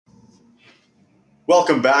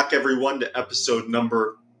Welcome back, everyone, to episode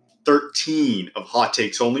number 13 of Hot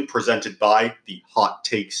Takes Only, presented by the Hot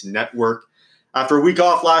Takes Network. After a week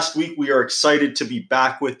off last week, we are excited to be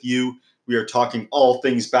back with you. We are talking all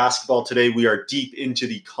things basketball today. We are deep into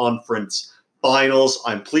the conference finals.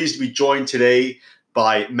 I'm pleased to be joined today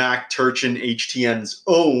by Mac Turchin, HTN's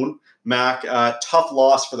own. Mac, tough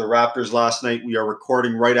loss for the Raptors last night. We are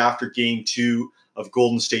recording right after Game 2 of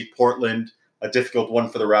Golden State Portland. A difficult one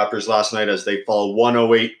for the Raptors last night as they fall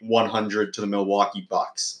 108-100 to the Milwaukee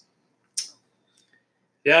Bucks.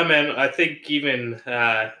 Yeah, man, I think even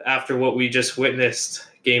after what we just witnessed,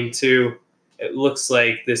 Game 2, it looks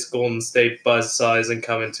like this Golden State buzzsaw isn't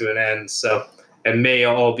coming to an end. So it may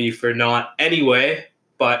all be for naught anyway,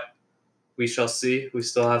 but we shall see. We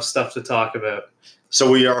still have stuff to talk about. So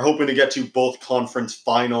we are hoping to get to both conference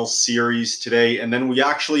final series today. And then we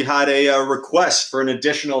actually had a request for an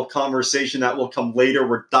additional conversation that will come later.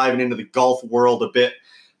 We're diving into the golf world a bit.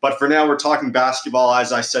 But for now, we're talking basketball.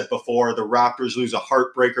 As I said before, the Raptors lose a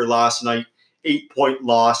heartbreaker last night. 8-point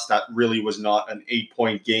loss. That really was not an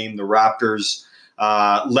 8-point game. The Raptors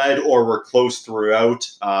led or were close throughout.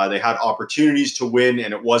 They had opportunities to win,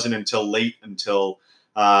 and it wasn't until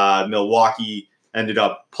Milwaukee ended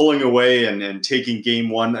up pulling away and taking Game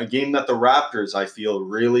 1, a game that the Raptors, I feel,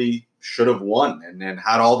 really should have won and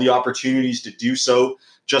had all the opportunities to do so,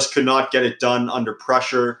 just could not get it done under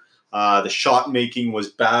pressure. The shot making was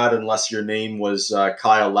bad unless your name was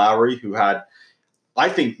Kyle Lowry, who had, I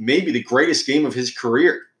think, maybe the greatest game of his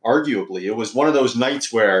career, arguably. It was one of those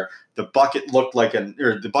nights where the bucket looked like an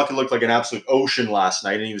absolute ocean last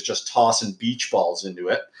night, and he was just tossing beach balls into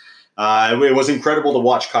it. It was incredible to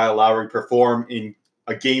watch Kyle Lowry perform in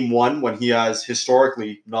a Game 1 when he has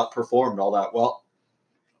historically not performed all that well.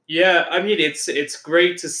 Yeah, I mean, it's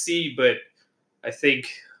great to see, but I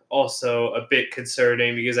think also a bit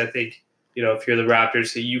concerning because I think, if you're the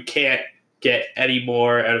Raptors, you can't get any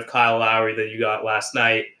more out of Kyle Lowry than you got last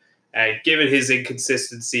night. And given his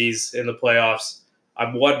inconsistencies in the playoffs,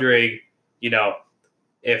 I'm wondering,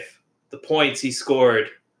 if the points he scored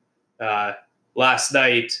last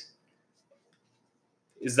night,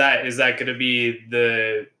 is that going to be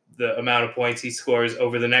the amount of points he scores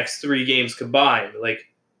over the next 3 games combined?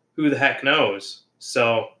 Like, who the heck knows?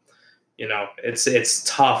 So, it's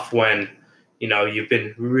tough when, you've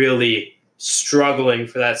been really struggling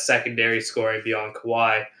for that secondary scoring beyond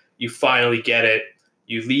Kawhi. You finally get it.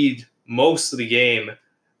 You lead most of the game,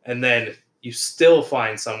 and then you still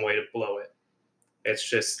find some way to blow it. It's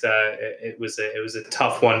just it was a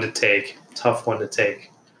tough one to take.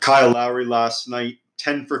 Kyle Lowry last night,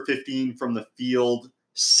 10 for 15 from the field,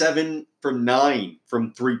 7 for 9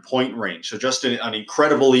 from three-point range. So just an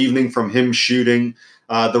incredible evening from him shooting.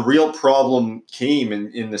 The real problem came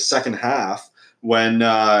in the second half when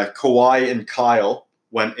Kawhi and Kyle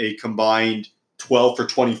went a combined 12 for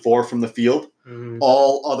 24 from the field. Mm-hmm.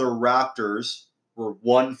 All other Raptors were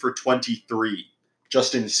 1 for 23.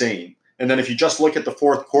 Just insane. And then if you just look at the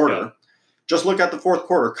fourth quarter,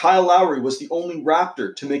 Kyle Lowry was the only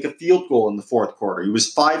Raptor to make a field goal in the fourth quarter. He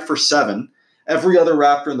was 5 for 7. Every other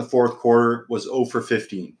Raptor in the fourth quarter was 0 for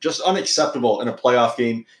 15. Just unacceptable in a playoff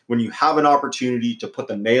game when you have an opportunity to put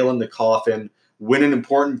the nail in the coffin, win an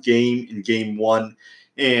important game in Game 1,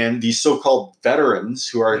 and these so-called veterans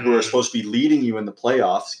who are supposed to be leading you in the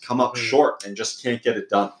playoffs come up short and just can't get it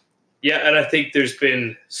done. Yeah, and I think there's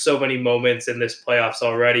been so many moments in this playoffs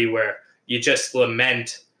already where you just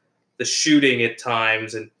lament the shooting at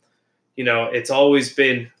times, and it's always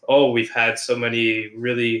been, we've had so many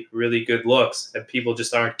really, really good looks and people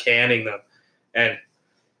just aren't canning them. And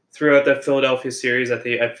throughout that Philadelphia series, I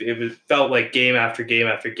think it felt like game after game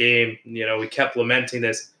after game, we kept lamenting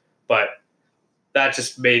this, but that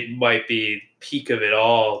just might be peak of it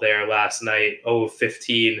all there last night.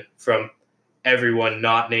 0-15 from everyone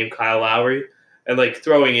not named Kyle Lowry, and like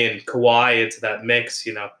throwing in Kawhi into that mix,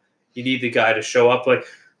 you need the guy to show up. Like,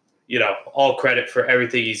 all credit for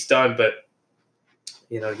everything he's done, but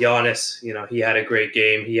Giannis, he had a great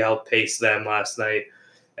game. He outpaced them last night,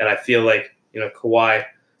 and I feel like Kawhi,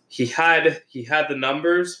 he had the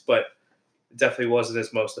numbers, but it definitely wasn't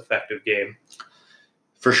his most effective game.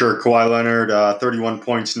 For sure, Kawhi Leonard, 31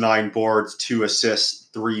 points, 9 boards, 2 assists,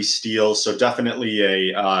 3 steals. So definitely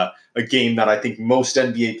a game that I think most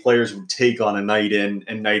NBA players would take on a night in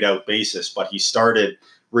and night out basis. But he started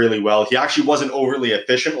really well. He actually wasn't overly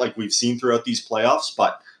efficient like we've seen throughout these playoffs,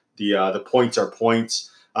 but the points are points.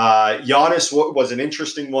 Giannis was an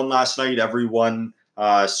interesting one last night. Everyone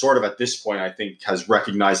sort of at this point, I think, has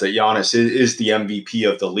recognized that Giannis is the MVP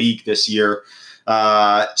of the league this year.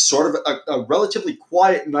 Sort of a relatively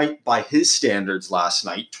quiet night by his standards last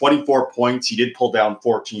night. 24 points. He did pull down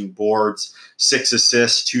 14 boards, 6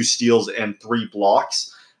 assists, 2 steals, and 3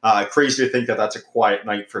 blocks. Crazy to think that that's a quiet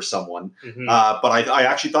night for someone. Mm-hmm. But I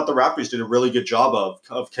actually thought the Raptors did a really good job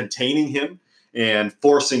of containing him and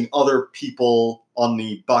forcing other people on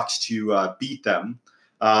the Bucks to beat them.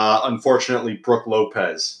 Unfortunately, Brooke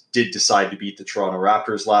Lopez did decide to beat the Toronto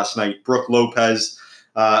Raptors last night. Brooke Lopez,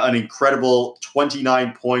 an incredible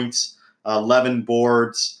 29 points, 11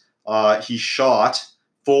 boards. He shot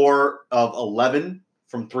 4 of 11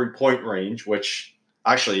 from three-point range, which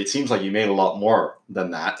actually it seems like he made a lot more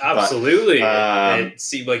than that. Absolutely. But, it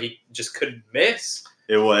seemed like he just couldn't miss.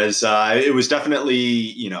 It was definitely,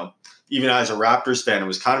 even as a Raptors fan, it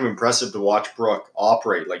was kind of impressive to watch Brooke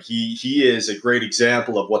operate. Like he is a great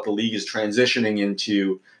example of what the league is transitioning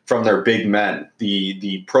into from their big men.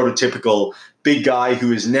 The prototypical big guy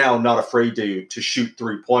who is now not afraid to shoot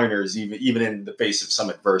 3-pointers, even in the face of some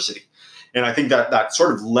adversity. And I think that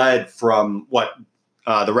sort of led from what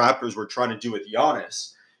the Raptors were trying to do with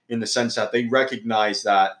Giannis, in the sense that they recognized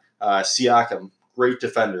that Siakam, great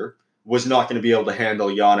defender, was not going to be able to handle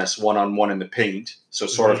Giannis one-on-one in the paint. So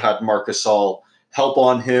sort of had Marc Gasol help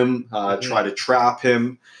on him, try to trap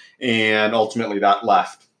him, and ultimately that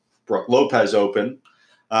left Brooke Lopez open.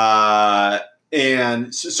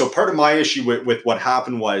 And so part of my issue with what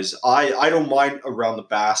happened was I don't mind around the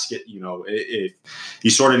basket, if you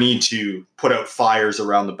sort of need to put out fires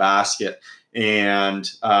around the basket. And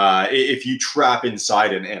if you trap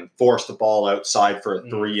inside and force the ball outside for a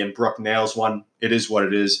 3 and Brooke nails one, it is what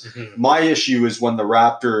it is. Mm-hmm. My issue is when the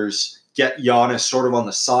Raptors get Giannis sort of on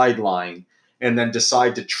the sideline and then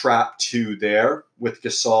decide to trap 2 there with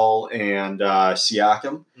Gasol and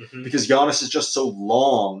Siakam, because Giannis is just so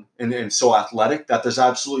long and so athletic that there's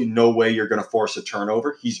absolutely no way you're going to force a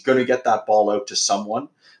turnover. He's going to get that ball out to someone.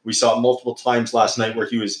 We saw it multiple times last night where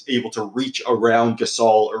he was able to reach around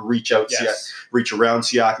Gasol or reach around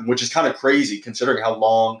Siakam, which is kind of crazy considering how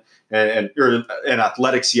long and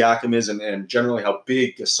athletic Siakam is and generally how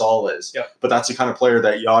big Gasol is. Yep. But that's the kind of player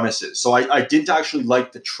that Giannis is. So I didn't actually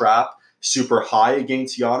like the trap super high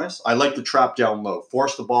against Giannis. I like the trap down low.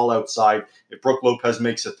 Force the ball outside. If Brooke Lopez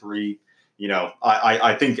makes a 3,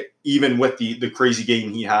 I think even with the crazy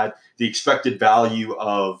game he had, the expected value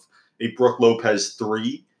of a Brooke Lopez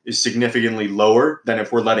 3 is significantly lower than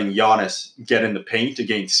if we're letting Giannis get in the paint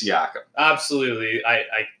against Siakam. Absolutely.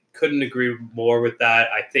 I couldn't agree more with that.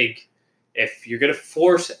 I think if you're going to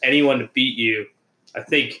force anyone to beat you, I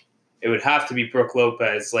think it would have to be Brooke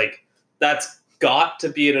Lopez. Like, that's got to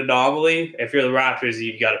be an anomaly. If you're the Raptors,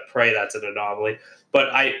 you got to pray that's an anomaly. But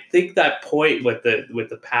I think that point with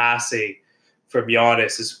the passing from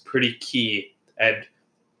Giannis is pretty key. And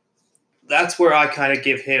that's where I kind of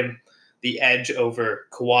give him the edge over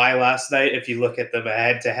Kawhi last night. If you look at them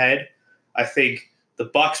head-to-head, I think the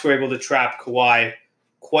Bucks were able to trap Kawhi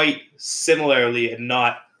quite similarly and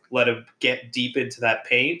not let him get deep into that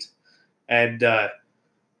paint. And,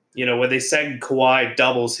 when they send Kawhi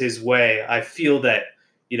doubles his way, I feel that,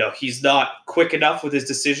 he's not quick enough with his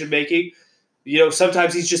decision-making.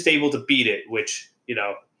 Sometimes he's just able to beat it, which,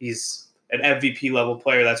 he's an MVP-level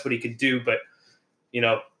player. That's what he can do. But,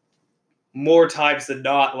 more times than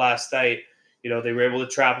not last night, they were able to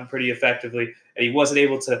trap him pretty effectively, and he wasn't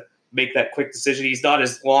able to make that quick decision. He's not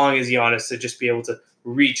as long as Giannis to just be able to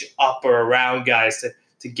reach up or around guys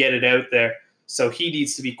to get it out there. So he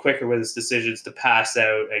needs to be quicker with his decisions to pass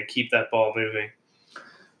out and keep that ball moving.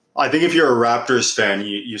 I think if you're a Raptors fan,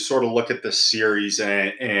 you sort of look at this series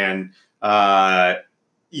and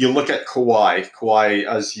you look at Kawhi. Kawhi,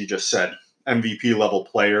 as you just said, MVP level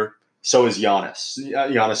player. So is Giannis.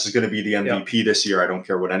 Giannis is going to be the MVP this year. I don't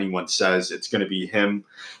care what anyone says. It's going to be him.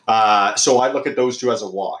 So I look at those two as a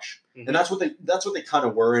wash. Mm-hmm. And that's what they kind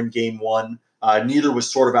of were in game 1. Neither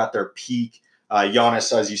was sort of at their peak.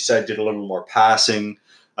 Giannis, as you said, did a little more passing.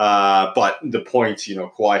 But the points,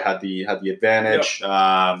 Kawhi had the advantage.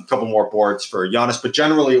 A couple more boards for Giannis. But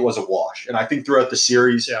generally it was a wash. And I think throughout the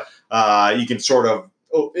series, you can sort of,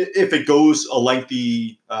 if it goes a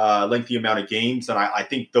lengthy amount of games, then I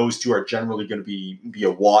think those two are generally going to be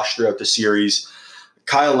a wash throughout the series.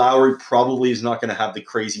 Kyle Lowry probably is not going to have the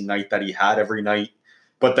crazy night that he had every night.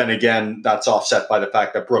 But then again, that's offset by the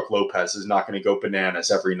fact that Brooke Lopez is not going to go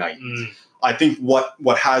bananas every night. I think what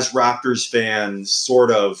has Raptors fans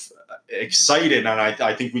sort of excited, and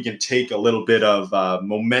I think we can take a little bit of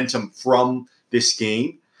momentum from this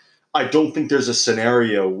game. I don't think there's a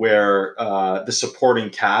scenario where the supporting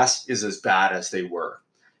cast is as bad as they were.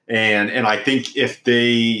 And I think if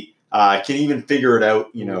they can even figure it out,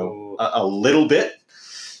 a little bit,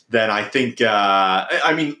 then I think,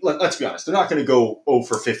 let's be honest. They're not going to go 0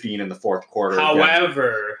 for 15 in the fourth quarter.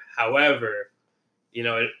 However,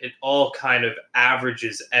 it all kind of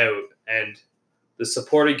averages out. And the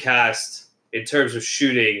supporting cast, in terms of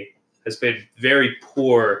shooting, has been very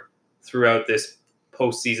poor throughout this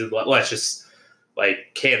postseason. Let's just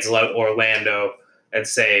cancel out Orlando and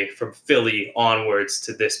say from Philly onwards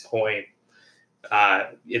to this point,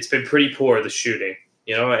 it's been pretty poor, the shooting,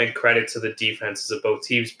 and credit to the defenses of both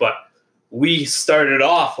teams. But we started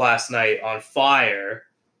off last night on fire.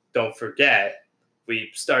 Don't forget,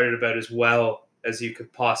 we started about as well as you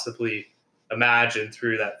could possibly imagine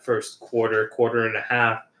through that first quarter and a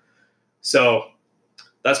half. So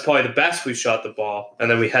that's probably the best we shot the ball. And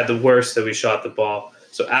then we had the worst that we shot the ball.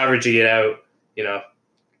 So averaging it out,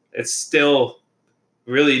 it's still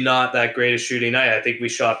really not that great a shooting night. I think we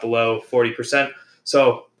shot below 40%.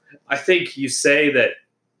 So I think you say that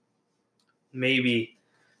maybe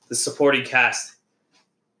the supporting cast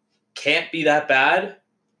can't be that bad,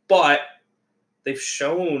 but they've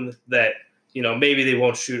shown that, maybe they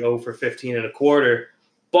won't shoot 0 for 15 in a quarter,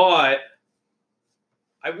 but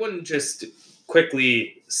I wouldn't just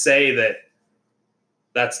quickly say that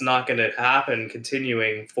that's not going to happen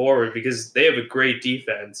continuing forward, because they have a great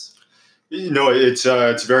defense.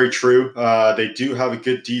 It's very true. They do have a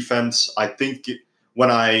good defense. I think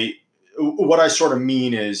what I sort of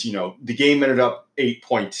mean is, the game ended up 8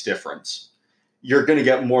 points difference. You're going to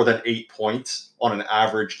get more than 8 points on an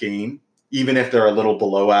average game, even if they're a little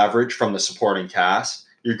below average from the supporting cast.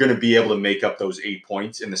 You're going to be able to make up those 8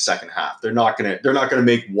 points in the second half. They're not going to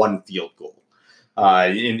make one field goal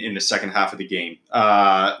in the second half of the game.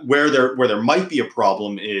 Where there might be a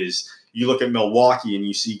problem is you look at Milwaukee and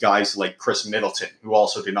you see guys like Chris Middleton, who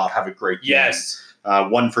also did not have a great game. Yes.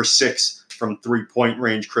 1 for 6 from 3-point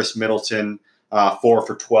range, Chris Middleton. 4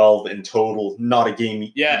 for 12 in total. Not a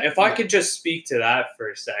game. Yeah, if I could just speak to that for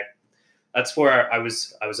a sec. That's where I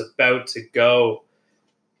was about to go.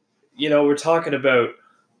 We're talking about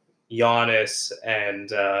Giannis and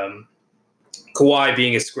Kawhi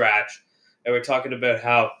being a scratch. And we're talking about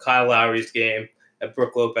how Kyle Lowry's game and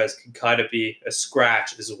Brooke Lopez can kind of be a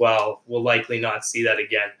scratch as well. We'll likely not see that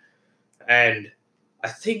again. And I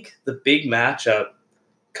think the big matchup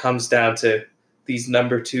comes down to these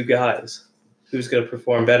number 2 guys. Who's going to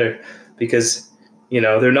perform better? Because,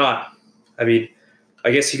 they're not. I mean, I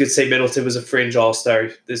guess you could say Middleton was a fringe all-star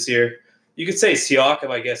this year. You could say Siakam,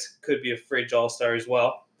 I guess, could be a fringe all-star as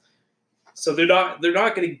well. So they're not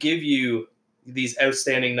going to give you these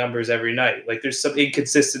outstanding numbers every night. There's some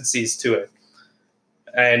inconsistencies to it.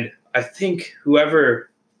 And I think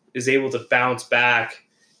whoever is able to bounce back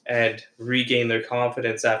and regain their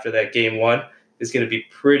confidence after that game 1 is going to be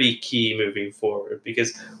pretty key moving forward,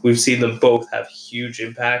 because we've seen them both have huge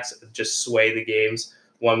impacts and just sway the games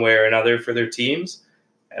one way or another for their teams.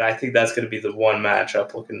 And I think that's going to be the one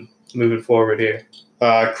matchup moving forward here.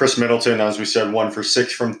 Chris Middleton, as we said, 1 for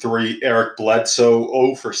 6 from 3. Eric Bledsoe,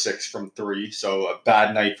 0 for 6 from 3. So a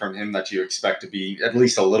bad night from him that you expect to be at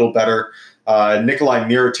least a little better. Nikolai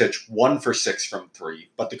Mirotic, 1 for 6 from 3.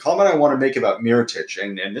 But the comment I want to make about Mirotic,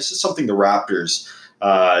 and this is something the Raptors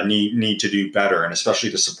need to do better, and especially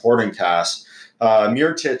the supporting cast.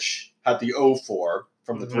 Mirotic had the 0-4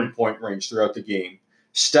 from the 3-point range throughout the game,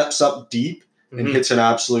 steps up deep and hits an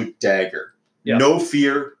absolute dagger. Yep. No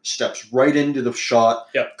fear, steps right into the shot,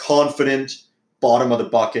 confident, bottom of the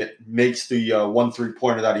bucket, makes the 1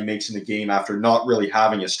 3-pointer that he makes in the game after not really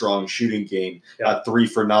having a strong shooting game. 3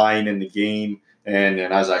 for 9 in the game, and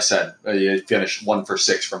as I said, he finished 1 for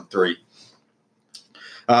 6 from 3.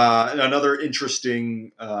 Another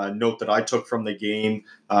interesting note that I took from the game,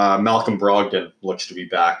 Malcolm Brogdon looks to be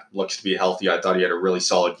back, looks to be healthy. I thought he had a really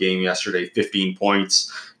solid game yesterday, 15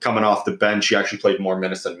 points coming off the bench. He actually played more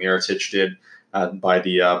minutes than Mirotic did by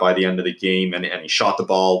the end of the game, and he shot the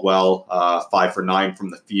ball well, 5 for 9 from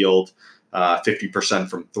the field, 50%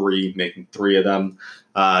 from 3, making 3 of them.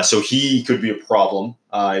 So he could be a problem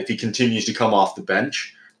if he continues to come off the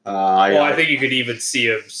bench. I think you could even see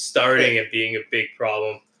him starting and being a big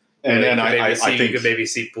problem. I think you could maybe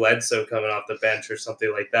see Bledsoe coming off the bench or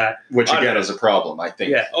something like that. Which again is a problem, I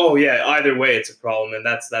think. Yeah. Oh yeah. Either way, it's a problem, and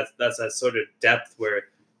that's that sort of depth where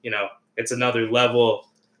it's another level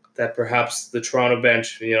that perhaps the Toronto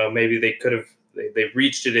bench, maybe they could have they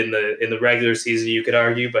reached it in the regular season. You could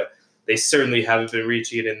argue, but they certainly haven't been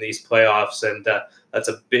reaching it in these playoffs, and that's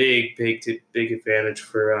a big advantage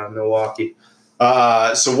for Milwaukee.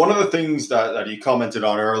 So one of the things that you commented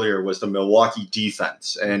on earlier was the Milwaukee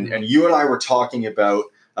defense. And you and I were talking about,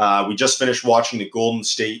 we just finished watching the Golden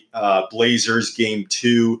State Blazers game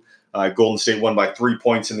 2. Golden State won by 3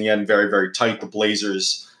 points in the end, very, very tight. The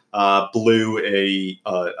Blazers blew a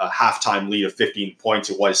halftime lead of 15 points.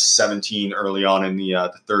 It was 17 early on in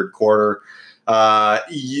the third quarter.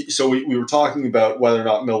 So we were talking about whether or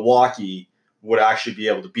not Milwaukee would actually be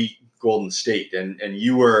able to beat Golden State, and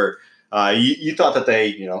you were you thought that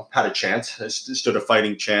they had a chance, stood a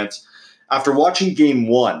fighting chance. After watching Game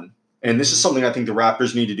 1, and this is something I think the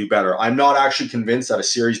Raptors need to do better. I'm not actually convinced that a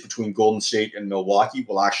series between Golden State and Milwaukee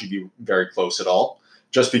will actually be very close at all.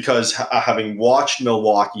 Just because having watched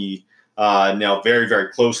Milwaukee now very,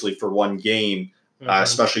 very closely for one game,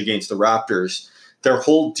 especially against the Raptors, their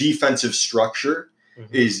whole defensive structure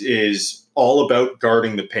is all about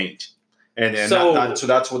guarding the paint, and so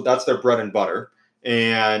that's their bread and butter,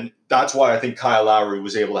 and that's why I think Kyle Lowry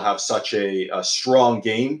was able to have such a strong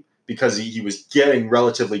game, because he was getting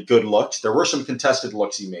relatively good looks. There were some contested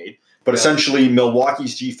looks he made, but essentially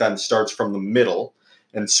Milwaukee's defense starts from the middle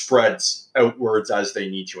and spreads outwards as they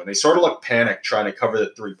need to. And they sort of look panicked trying to cover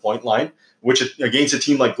the three-point line, which against a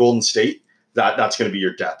team like Golden State, that's going to be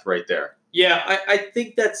your death right there. Yeah, I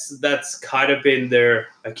think that's kind of been their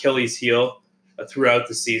Achilles heel throughout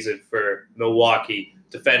the season for Milwaukee,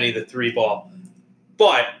 defending the three ball.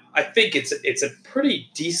 But I think it's a pretty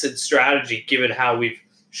decent strategy given how we've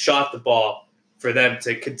shot the ball for them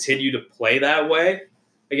to continue to play that way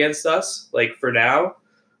against us, like for now.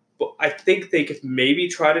 But I think they could maybe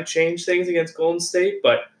try to change things against Golden State.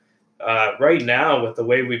 But right now, with the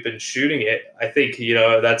way we've been shooting it, I think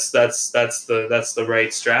that's the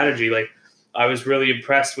right strategy. Like, I was really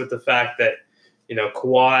impressed with the fact that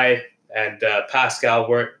Kawhi and Pascal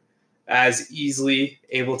weren't as easily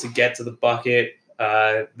able to get to the bucket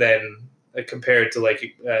than compared to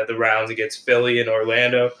the rounds against Philly and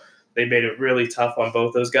Orlando. They made it really tough on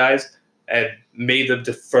both those guys and made them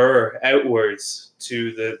defer outwards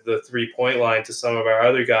to the 3-point line to some of our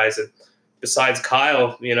other guys. And besides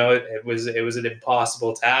Kyle, it was an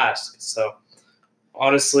impossible task. So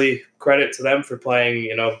honestly, credit to them for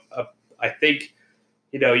playing. I think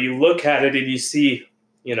you look at it and you see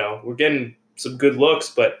we're getting some good looks,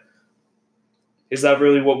 but is that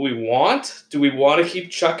really what we want? Do we want to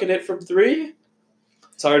keep chucking it from three?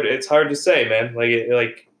 It's hard to say, man.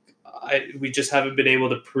 We just haven't been able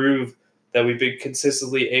to prove that we've been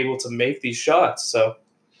consistently able to make these shots. So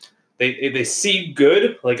they seem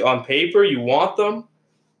good, like on paper, you want them,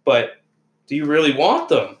 but do you really want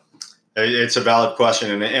them? It's a valid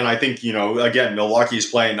question, and I think again, Milwaukee is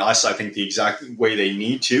playing us, I think, the exact way they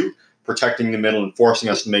need to, protecting the middle and forcing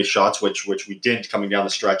us to make shots, which we did coming down the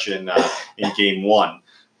stretch in Game 1.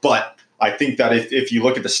 But I think that if you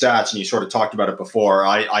look at the stats, and you sort of talked about it before,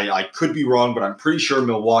 I could be wrong, but I'm pretty sure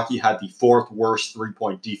Milwaukee had the 4th worst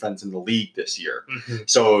 3-point defense in the league this year. Mm-hmm.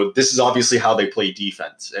 So this is obviously how they play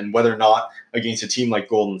defense, and whether or not against a team like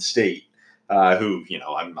Golden State, who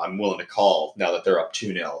I'm willing to call now that they're up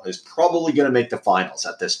 2-0, is probably going to make the finals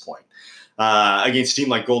at this point. Against a team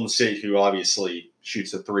like Golden State, who obviously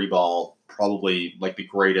shoots the 3-ball probably like the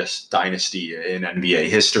greatest dynasty in NBA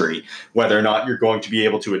history, whether or not you're going to be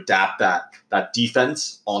able to adapt that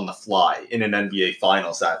defense on the fly in an NBA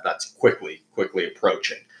Finals that's quickly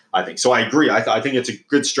approaching, I think. So I agree. I think it's a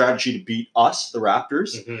good strategy to beat us, the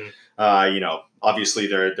Raptors. Mm-hmm. Obviously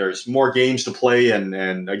there's more games to play,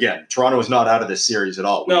 and again, Toronto is not out of this series at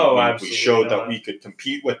all. We showed that we could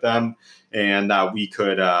compete with them, and that we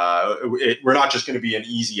could. We're not just going to be an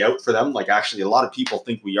easy out for them. Like, actually, a lot of people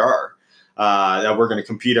think we are. That we're going to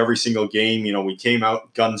compete every single game. We came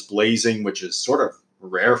out guns blazing, which is sort of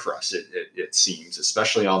rare for us. It seems,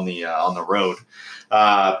 especially on the road.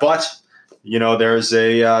 But there's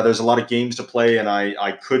a lot of games to play, and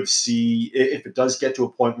I could see if it does get to a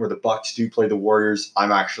point where the Bucks do play the Warriors,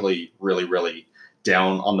 I'm actually really, really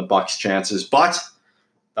down on the Bucks' chances. But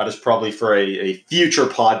that is probably for a future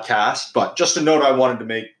podcast. But just a note I wanted to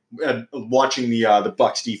make, watching the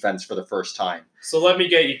Bucks defense for the first time. So let me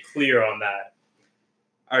get you clear on that.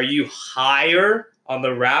 Are you higher on the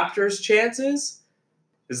Raptors' chances?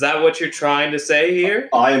 Is that what you're trying to say here?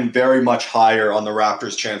 I am very much higher on the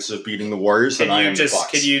Raptors' chances of beating the Warriors than I am the Bucks.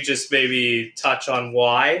 Can you just maybe touch on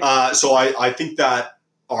why? So I think that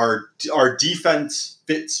our defense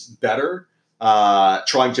fits better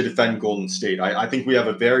trying to defend Golden State. I think we have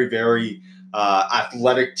a very, very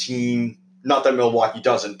athletic team. Not that Milwaukee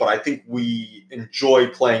doesn't, but I think we enjoy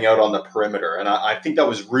playing out on the perimeter. And I think that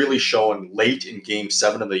was really shown late in Game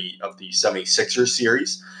 7 of the 76ers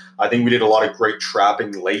series. I think we did a lot of great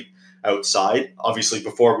trapping late outside. Obviously,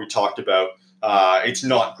 before we talked about it's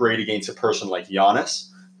not great against a person like Giannis.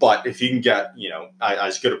 But if you can get,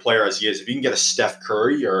 as good a player as he is, if you can get a Steph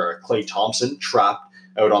Curry or a Klay Thompson trapped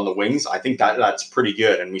out on the wings, I think that's pretty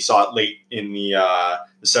good. And we saw it late in the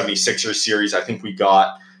 76ers series. I think we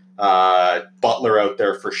got Butler out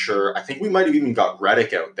there for sure. I think we might have even got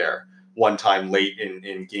Redick out there one time late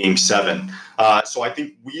in Game 7. So I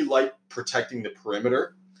think we like protecting the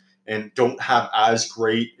perimeter and don't have as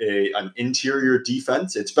great an interior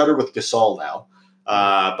defense. It's better with Gasol now,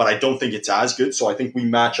 but I don't think it's as good. So I think we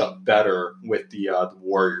match up better with the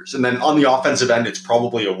Warriors. And then on the offensive end, it's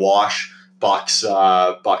probably a wash. Bucks,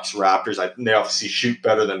 Raptors. They obviously shoot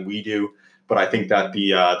better than we do, but I think that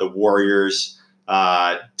the Warriors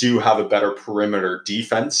do have a better perimeter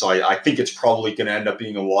defense. So I think it's probably going to end up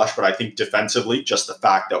being a wash. But I think defensively, just the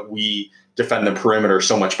fact that we defend the perimeter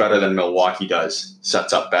so much better than Milwaukee does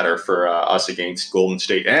sets up better for us against Golden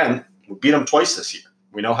State. And we beat them twice this year.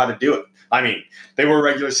 We know how to do it. I mean, they were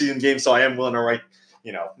regular season games, so I am willing to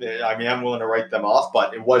I'm willing to write them off,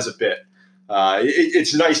 but it was a bit.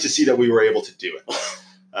 It's nice to see that we were able to do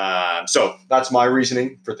it. So that's my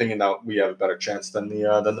reasoning for thinking that we have a better chance than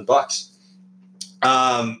the Bucks.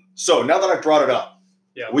 So now that I've brought it up,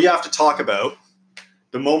 we have to talk about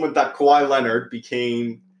the moment that Kawhi Leonard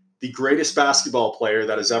became the greatest basketball player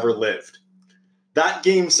that has ever lived. That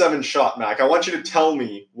Game 7 shot, Mac, I want you to tell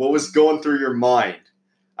me what was going through your mind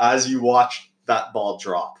as you watched that ball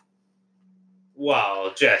drop.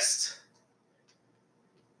 Wow, just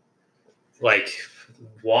like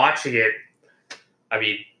watching it, I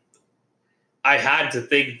mean, I had to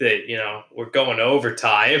think that, we're going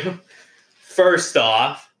overtime, first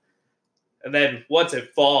off. And then once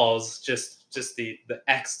it falls, just the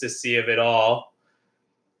ecstasy of it all.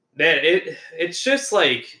 Man, it's just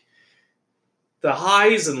like the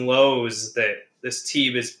highs and lows that this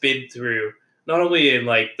team has been through, not only in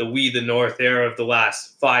like the We the North era of the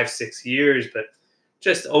last 5-6 years, but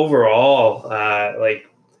just overall, like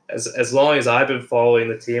as long as I've been following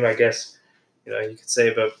the team, I guess, you could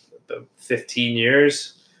say about 15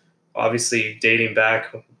 years, obviously dating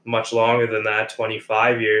back much longer than that,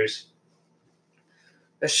 25 years.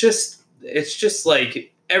 It's just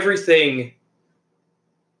like everything,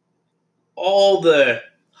 all the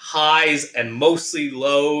highs and mostly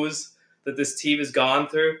lows that this team has gone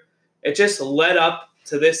through, it just led up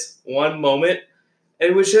to this one moment. And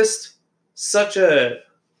it was just such a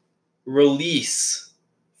release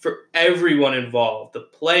for everyone involved, the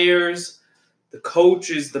players, the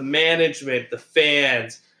coaches, the management, the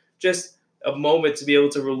fans, just a moment to be able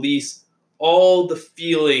to release all the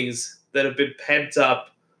feelings that have been pent up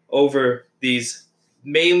over these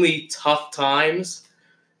mainly tough times.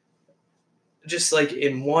 Just like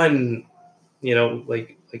in one,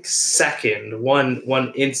 like second,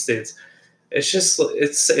 one instance,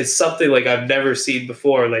 it's something like I've never seen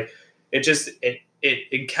before. Like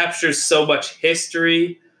it captures so much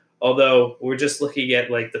history. Although we're just looking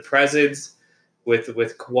at like the present with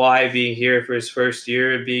Kawhi being here for his first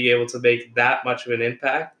year and being able to make that much of an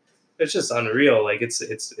impact, it's just unreal. Like it's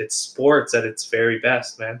sports at its very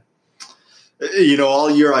best, man.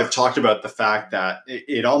 All year I've talked about the fact that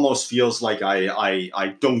it almost feels like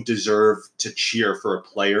I don't deserve to cheer for a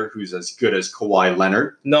player who's as good as Kawhi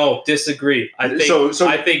Leonard. No, disagree. I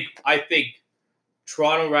think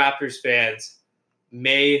Toronto Raptors fans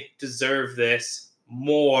may deserve this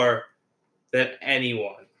more than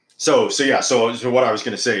anyone. So what I was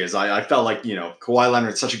going to say is I felt like, Kawhi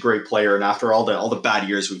Leonard's such a great player, and after all the bad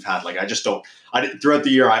years we've had, like throughout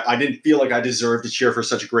the year, I didn't feel like I deserved to cheer for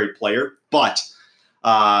such a great player, but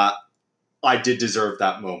I did deserve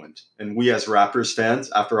that moment. And we as Raptors fans,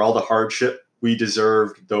 after all the hardship, we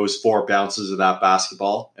deserved those 4 bounces of that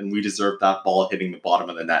basketball, and we deserved that ball hitting the bottom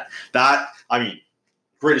of the net.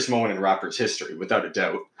 Greatest moment in Raptors history, without a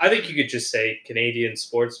doubt. I think you could just say Canadian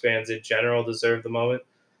sports fans in general deserve the moment.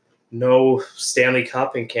 No Stanley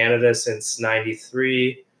Cup in Canada since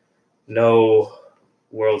 93. No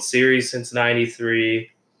World Series since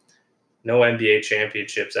 93. No NBA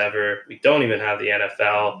championships ever. We don't even have the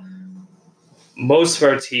NFL. Most of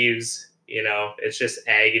our teams, it's just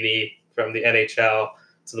agony from the NHL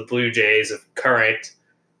to the Blue Jays of current.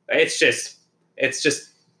 It's just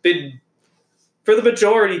been, for the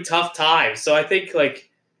majority, tough times. So I think like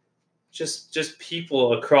just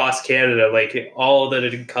people across Canada, like all that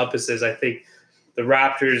it encompasses, I think the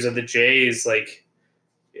Raptors and the Jays like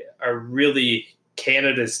are really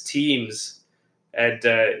Canada's teams, and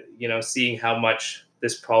seeing how much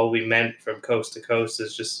this probably meant from coast to coast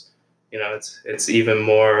is just it's even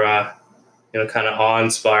more kind of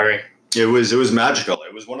awe-inspiring. It was magical.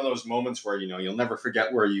 It was one of those moments where you'll never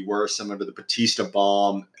forget where you were, similar to the Batista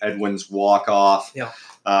bomb, Edwin's walk-off. Yeah.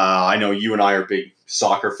 I know you and I are big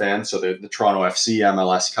soccer fans, so the Toronto FC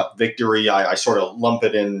MLS Cup victory, I sort of lump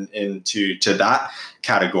it into that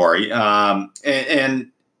category.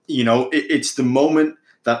 It's the moment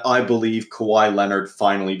that I believe Kawhi Leonard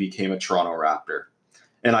finally became a Toronto Raptor.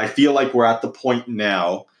 And I feel like we're at the point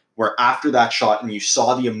now where after that shot, and you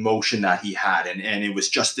saw the emotion that he had, and it was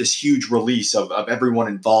just this huge release of everyone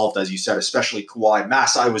involved, as you said, especially Kawhi.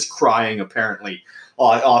 Masai was crying, apparently,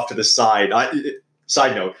 off to the side.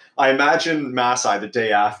 Side note, I imagine Masai the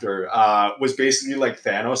day after was basically like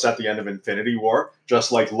Thanos at the end of Infinity War,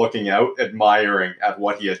 just like looking out, admiring at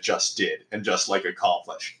what he had just did and just like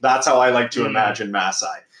accomplished. That's how I like to imagine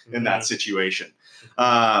Masai in that situation.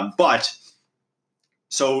 But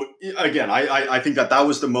so again, I think that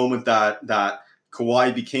was the moment that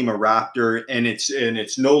Kawhi became a Raptor, and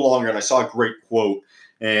it's no longer. And I saw a great quote,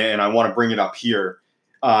 and I want to bring it up here.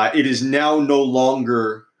 It is now no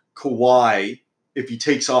longer Kawhi. If he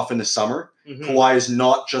takes off in the summer, Kawhi is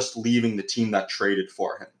not just leaving the team that traded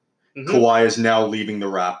for him. Kawhi is now leaving the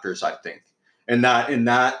Raptors, I think. And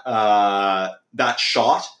that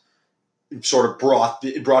shot sort of brought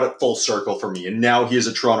it full circle for me. And now he is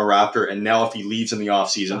a Toronto Raptor. And now if he leaves in the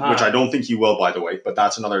offseason, which I don't think he will, by the way, but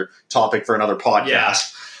that's another topic for another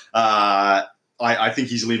podcast. Yeah. I think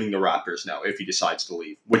he's leaving the Raptors now if he decides to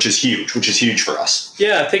leave, which is huge for us.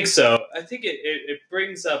 Yeah, I think so. I think it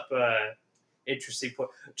brings up interesting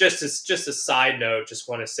point. Just a side note, just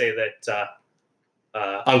want to say that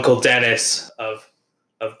Uncle Dennis of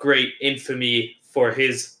great infamy for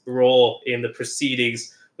his role in the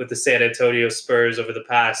proceedings with the San Antonio Spurs over the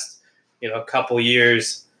past couple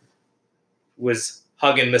years was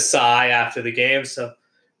hugging Masai after the game. So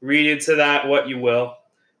read into that what you will.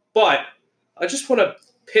 But I just want to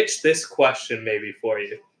pitch this question maybe for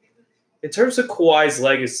you. In terms of Kawhi's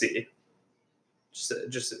legacy,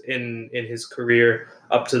 just in his career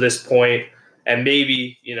up to this point, and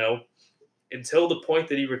maybe, until the point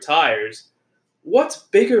that he retires, what's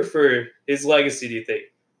bigger for his legacy, do you think?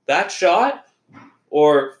 That shot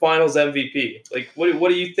or finals MVP? Like, what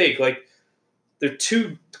do you think? Like, they're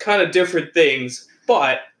two kind of different things,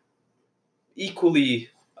 but equally,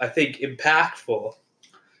 I think, impactful.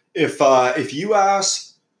 If you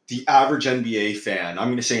ask the average NBA fan, I'm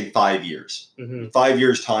going to say in 5 years, 5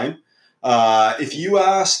 years' time, if you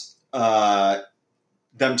ask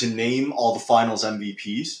them to name all the finals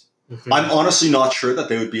MVPs, I'm honestly not sure that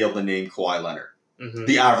they would be able to name Kawhi Leonard.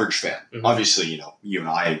 The average fan. Obviously, you and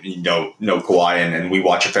I know Kawhi, and we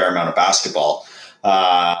watch a fair amount of basketball,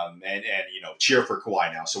 and cheer for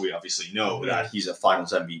Kawhi now. So we obviously know that he's a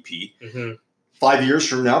finals MVP. 5 years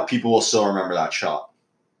from now, people will still remember that shot.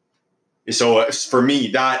 So for me,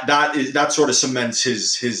 that sort of cements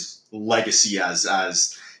his legacy as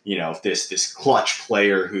this clutch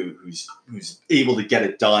player who's able to get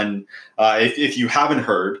it done. If you haven't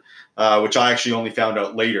heard, which I actually only found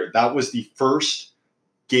out later, that was the first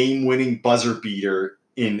game-winning buzzer beater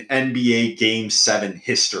in NBA Game 7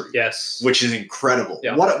 history. Yes, which is incredible.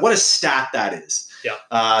 Yeah. What a stat that is.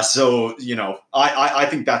 Yeah. So I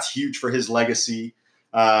think that's huge for his legacy.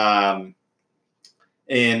 And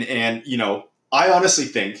I honestly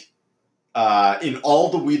think in all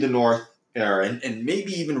the We the North era, and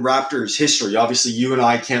maybe even Raptors history, obviously you and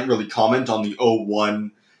I can't really comment on the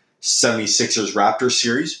 01 76ers Raptors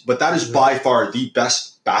series, but that is by far the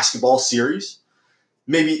best basketball series.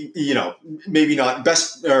 Maybe not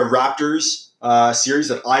best Raptors series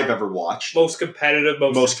that I've ever watched. Most competitive,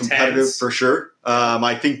 most competitive for sure.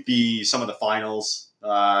 I think some of the finals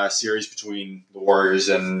series between the Warriors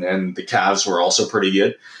and the Cavs were also pretty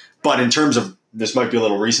good. But in terms of, this might be a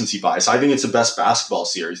little recency bias, I think it's the best basketball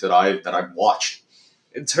series that I've watched.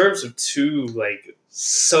 In terms of two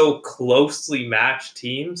so closely matched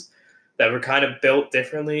teams that were kind of built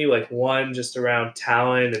differently, one just around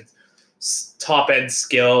talent and top end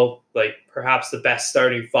skill, perhaps the best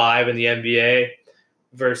starting five in the NBA,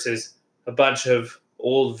 versus a bunch of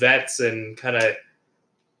old vets and kind of,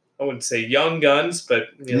 I wouldn't say young guns,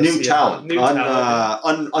 but new talent,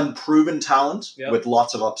 unproven talent with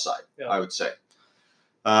lots of upside. I would say.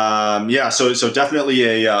 So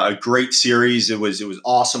definitely a great series. It was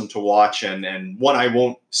awesome to watch, and one I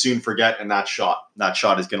won't soon forget. And that shot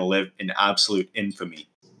is going to live in absolute infamy.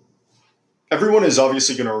 Everyone is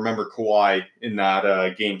obviously going to remember Kawhi in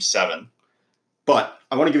that Game 7, but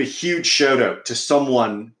I want to give a huge shout out to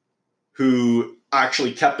someone who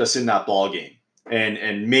actually kept us in that ball game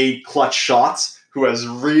and made clutch shots, who has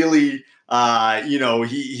really,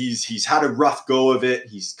 he's had a rough go of it.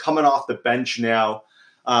 He's coming off the bench now.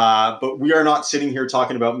 But we are not sitting here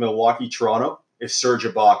talking about Milwaukee, Toronto, if Serge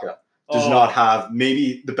Ibaka does not have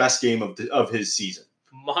maybe the best game of his season.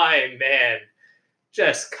 My man,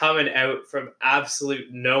 just coming out from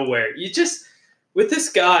absolute nowhere. With this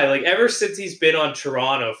guy, ever since he's been on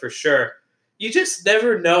Toronto, for sure, you just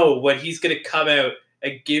never know when he's going to come out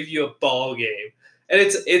and give you a ball game. And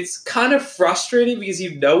it's kind of frustrating because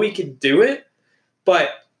you know he can do it, but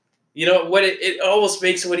you know what? It almost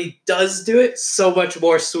makes when he does do it so much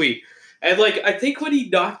more sweet. And like I think when he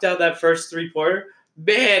knocked down that first 3-pointer,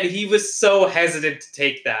 man, he was so hesitant to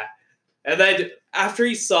take that. And then after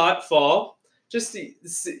he saw it fall,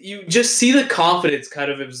 you just see the confidence kind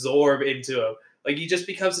of absorb into him. Like he just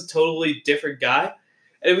becomes a totally different guy.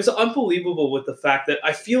 And it was unbelievable with the fact that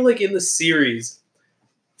I feel like in the series,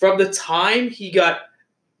 from the time he got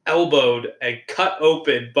elbowed and cut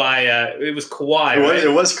open by it was Kawhi. Right?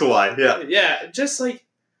 It was Kawhi, yeah. Yeah, just like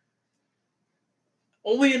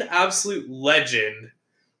only an absolute legend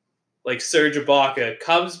like Serge Ibaka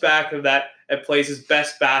comes back from that and plays his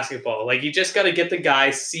best basketball. Like you just got to get the guy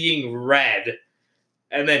seeing red,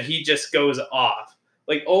 and then he just goes off.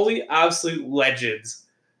 Like only absolute legends.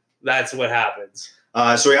 That's what happens.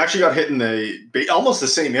 So he actually got hit in almost the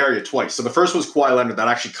same area twice. So the first was Kawhi Leonard that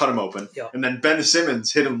actually cut him open, and then Ben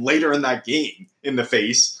Simmons hit him later in that game in the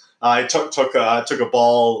face. It took a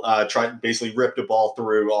ball, basically ripped a ball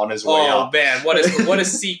through on his way up. Oh man, what a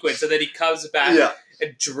sequence! And then he comes back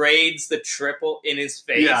and drains the triple in his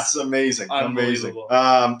face. Yes, amazing. Unbelievable.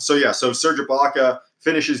 So Serge Ibaka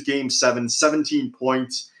finishes Game 7, 17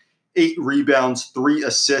 points, 8 rebounds, 3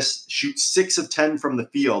 assists, shoots 6 of 10 from the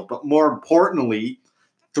field, but more importantly,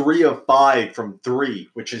 3 of 5 from 3,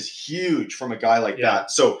 which is huge from a guy like that.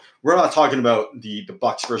 So we're not talking about the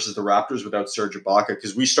Bucks versus the Raptors without Serge Ibaka,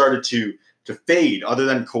 because we started to fade other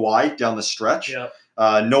than Kawhi down the stretch. Yep.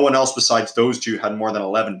 No one else besides those two had more than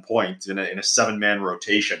 11 points in a 7-man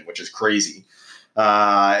rotation, which is crazy.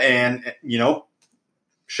 And you know,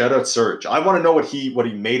 shout out Serge. I want to know what he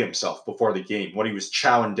made himself before the game, what he was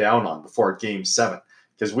chowing down on before Game 7,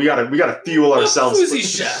 because we gotta fuel ourselves.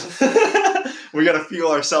 We got to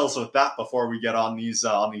fuel ourselves with that before we get on these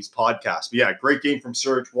podcasts. But yeah, great game from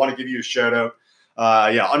Serge. Want to give you a shout out.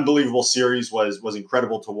 Unbelievable series, was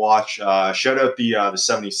incredible to watch. Shout out the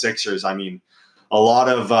 76ers. I mean, a lot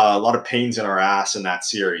of pains in our ass in that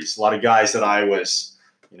series. A lot of guys that I was,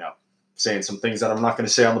 saying some things that I'm not going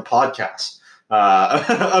to say on the podcast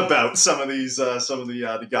about some of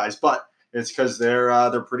the guys, but it's because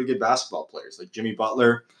they're pretty good basketball players. Like Jimmy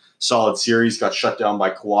Butler. Solid series, got shut down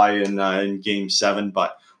by Kawhi in Game 7,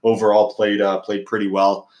 but overall played pretty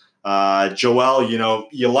well. Joel,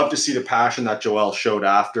 you love to see the passion that Joel showed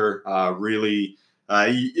after. Really,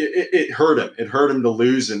 it hurt him. It hurt him to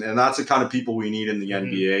lose, and that's the kind of people we need in the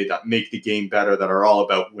NBA that make the game better, that are all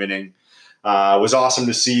about winning. It was awesome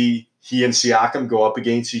to see he and Siakam go up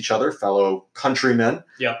against each other, fellow countrymen.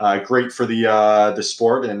 Yeah. Great for the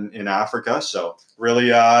sport in Africa. So really,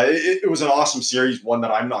 it was an awesome series, one that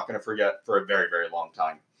I'm not going to forget for a very, very long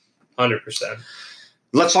time. 100%.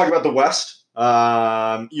 Let's talk about the West. You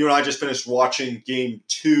and I just finished watching Game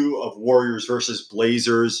 2 of Warriors versus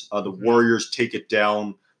Blazers. The Warriors take it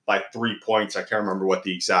down by 3 points. I can't remember what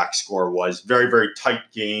the exact score was. Very, very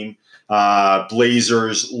tight game.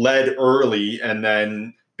 Blazers led early, and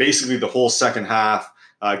then basically the whole second half,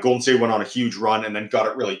 Golden State went on a huge run and then got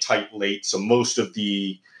it really tight late. So most of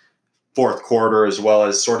the fourth quarter, as well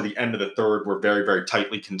as sort of the end of the third, were very, very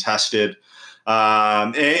tightly contested.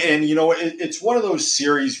 It's one of those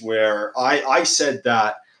series where I said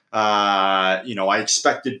that, I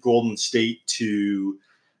expected Golden State to,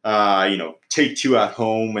 take 2 at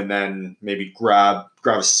home and then maybe grab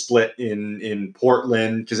a split in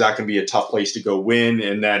Portland, because that can be a tough place to go win.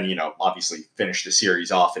 And then, obviously finish the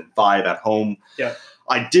series off in 5 at home. Yeah.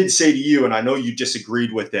 I did say to you, and I know you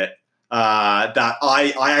disagreed with it, that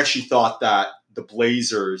I actually thought that the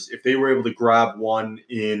Blazers, if they were able to grab one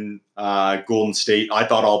in Golden State, I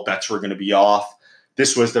thought all bets were going to be off.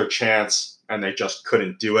 This was their chance, and they just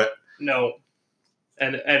couldn't do it. No.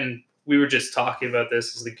 And we were just talking about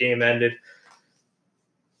this as the game ended.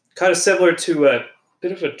 Kind of similar to a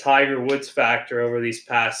bit of a Tiger Woods factor over these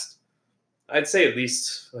past, I'd say at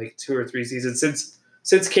least like 2 or 3 seasons,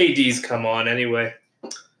 since KD's come on anyway.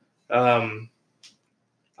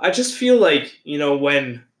 I just feel like,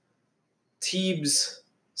 when teams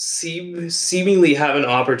seemingly have an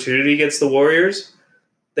opportunity against the Warriors,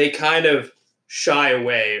 they kind of shy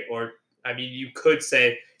away, or, I mean, you could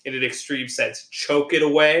say in an extreme sense, choke it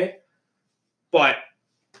away. But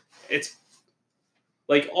it's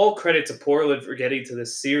like all credit to Portland for getting to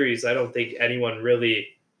this series. I don't think anyone really,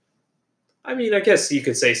 I mean, I guess you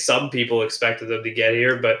could say some people expected them to get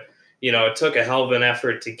here, but, it took a hell of an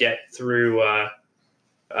effort to get through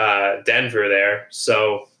Denver there.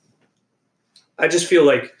 So I just feel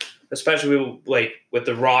like, especially with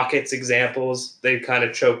the Rockets examples, they've kind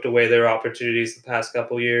of choked away their opportunities the past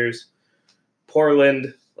couple years.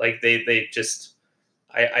 Portland, they just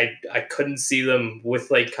I couldn't see them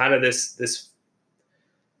with like kind of this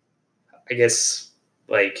I guess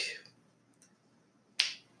like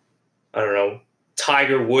I don't know,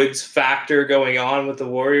 Tiger Woods factor going on with the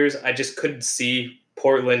Warriors. I just couldn't see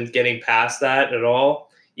Portland getting past that at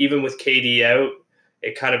all. Even with KD out,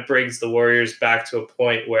 it kind of brings the Warriors back to a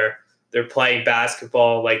point where they're playing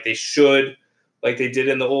basketball like they should, like they did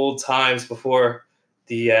in the old times before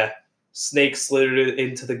the snake slithered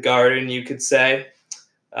into the garden, you could say.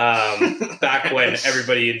 Back when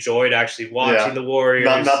everybody enjoyed actually watching the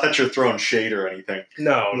Warriors. Not that you're throwing shade or anything.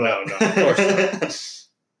 No, of course not.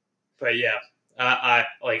 But yeah,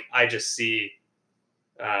 I just see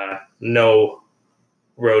no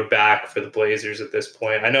road back for the Blazers at this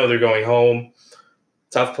point. I know they're going home.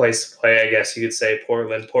 Tough place to play, I guess you could say.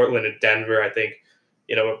 Portland and Denver, I think,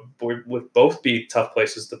 would both be tough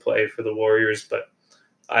places to play for the Warriors. But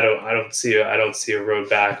I don't see a road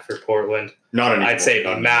back for Portland. Not anymore. I'd say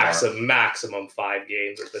maximum 5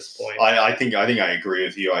 games at this point. I think I agree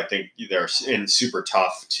with you. I think they're in super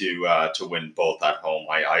tough to win both at home.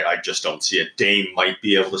 I just don't see it. Dame might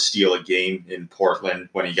be able to steal a game in Portland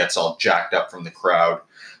when he gets all jacked up from the crowd.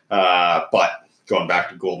 But going back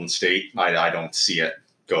to Golden State, I don't see it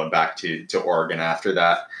going back to Oregon after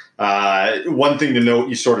that. One thing to note,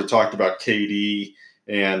 you sort of talked about KD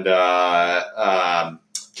and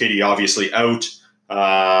KD obviously out.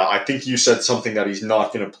 I think you said something that he's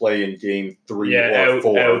not going to play in game 3 or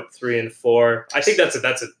 4. Out 3 and 4. I think that's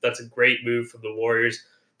a great move from the Warriors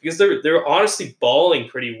because they're honestly balling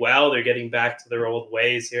pretty well. They're getting back to their old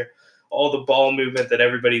ways here. All the ball movement that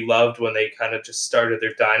everybody loved when they kind of just started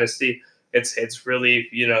their dynasty. It's really,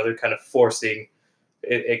 they're kind of forcing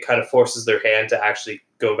it kind of forces their hand to actually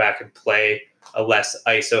go back and play a less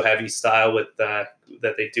ISO heavy style with that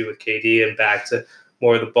they do with KD and back to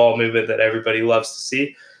more of the ball movement that everybody loves to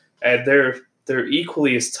see. And they're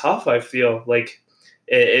equally as tough, I feel. Like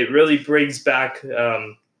it really brings back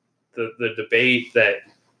the debate that,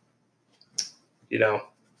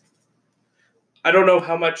 I don't know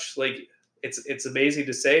how much, like, it's amazing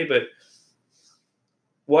to say, but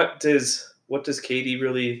what does KD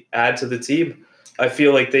really add to the team? I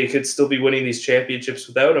feel like they could still be winning these championships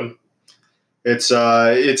without him. It's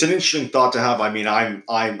an interesting thought to have. I mean, I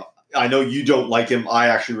know you don't like him. I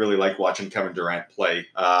actually really like watching Kevin Durant play.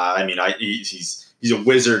 He's a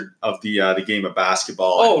wizard of the game of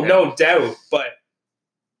basketball. Oh, no doubt. But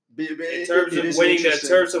in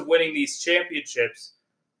terms of winning these championships,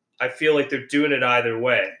 I feel like they're doing it either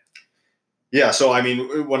way. Yeah, so I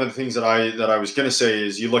mean, one of the things that I was going to say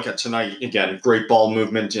is you look at tonight, again, great ball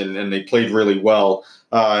movement, and they played really well.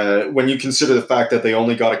 When you consider the fact that they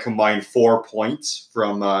only got a combined 4 points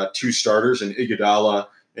from 2 starters in Iguodala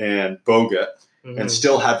and Bogut, and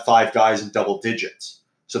still had 5 guys in double digits.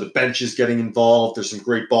 So the bench is getting involved. There's some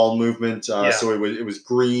great ball movement. So it was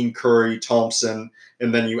Green, Curry, Thompson,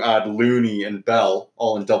 and then you add Looney and Bell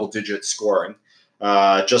all in double digit scoring.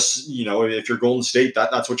 If you're Golden State,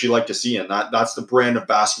 that's what you like to see, and that's the brand of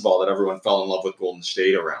basketball that everyone fell in love with Golden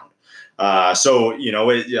State around. I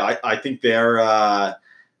think they're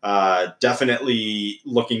definitely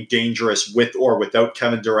looking dangerous with or without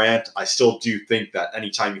Kevin Durant. I still do think that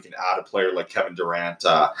anytime you can add a player like Kevin Durant,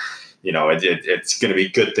 it's going to be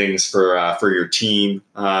good things for your team.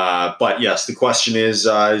 But yes, the question is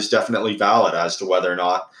definitely valid as to whether or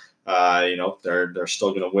not they're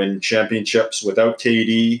still going to win championships without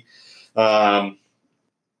KD.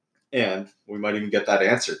 And we might even get that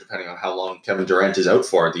answer depending on how long Kevin Durant is out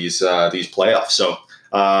for these playoffs. So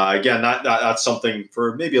again, that's something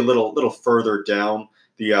for maybe a little further down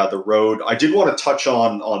the road. I did want to touch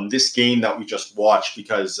on this game that we just watched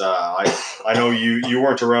because I know you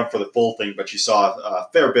weren't around for the full thing, but you saw a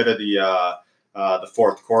fair bit of the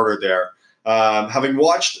fourth quarter there. Having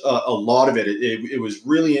watched a lot of it was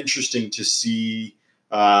really interesting to see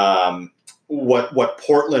what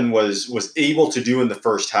Portland was able to do in the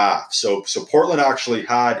first half. So Portland actually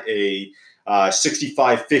had a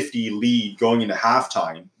 65-50 lead going into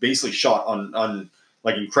halftime, basically shot on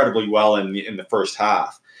like incredibly well in the first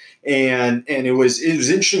half. And it was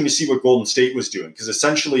interesting to see what Golden State was doing because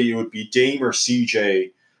essentially it would be Dame or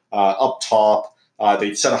CJ up top.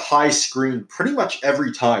 They'd set a high screen pretty much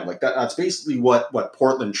every time. Like that's basically what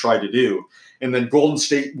Portland tried to do. And then Golden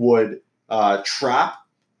State would trap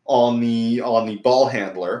on the ball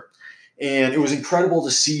handler. And it was incredible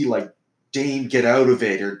to see like Dame get out of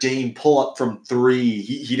it or Dame pull up from 3.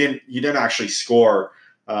 He didn't actually score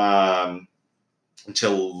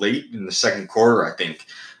until late in the second quarter, I think.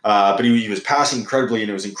 But he was passing incredibly,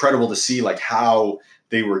 and it was incredible to see like how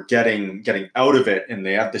they were getting out of it, and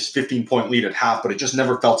they had this 15-point lead at half, but it just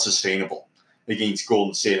never felt sustainable. against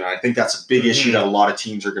Golden State. And I think that's a big issue that a lot of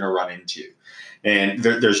teams are going to run into. And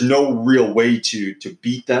there's no real way to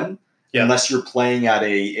beat them unless you're playing at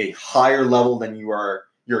a higher level than your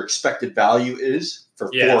expected value is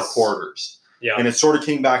for 4 quarters. Yeah. And it sort of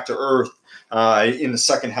came back to earth in the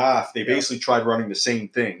second half. They basically tried running the same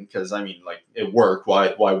thing because, I mean, like, it worked.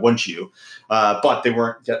 Why wouldn't you? But they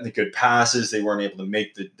weren't getting the good passes. They weren't able to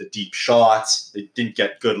make the deep shots. They didn't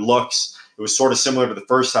get good looks. It was sort of similar to the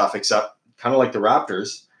first half, except kind of like the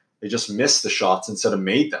Raptors. They just missed the shots instead of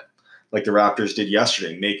made them, like the Raptors did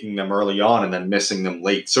yesterday, making them early on and then missing them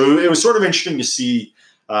late. So it was sort of interesting to see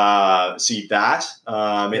that.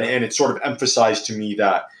 And it sort of emphasized to me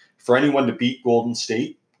that for anyone to beat Golden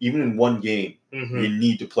State, even in one game, you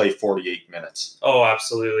need to play 48 minutes. Oh,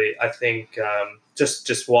 absolutely. I think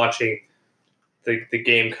just watching the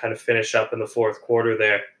game kind of finish up in the fourth quarter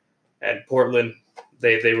there, and Portland,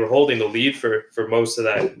 they were holding the lead for most of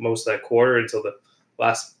that quarter until the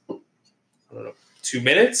last, I don't know, 2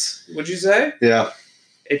 minutes, would you say? Yeah.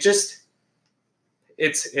 It's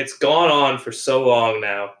gone on for so long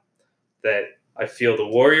now that I feel the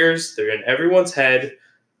Warriors, they're in everyone's head,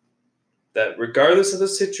 that regardless of the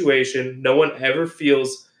situation, no one ever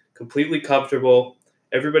feels completely comfortable.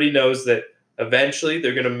 Everybody knows that eventually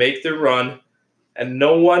they're going to make their run, and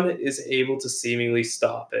no one is able to seemingly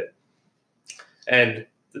stop it. And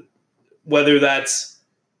whether that's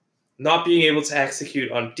not being able to execute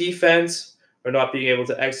on defense or not being able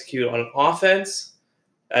to execute on offense,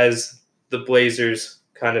 as the Blazers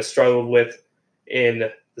kind of struggled with in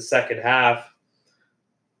the second half,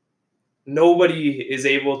 nobody is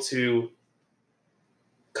able to,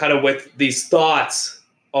 kind of with these thoughts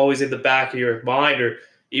always in the back of your mind or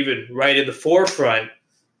even right in the forefront,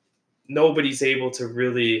 nobody's able to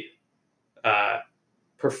really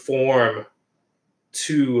perform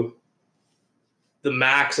to the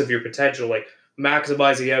max of your potential, like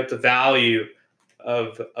maximizing out the value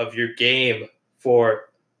of your game for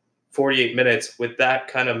 48 minutes with that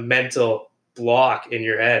kind of mental block in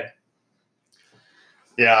your head.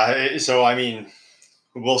 Yeah, so I mean,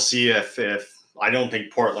 we'll see if I don't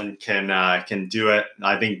think Portland can do it.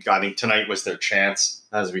 I think tonight was their chance,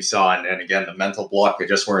 as we saw, and again the mental block, they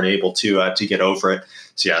just weren't able to get over it.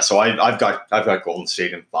 So yeah, so I've got Golden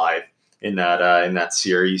State in 5 in that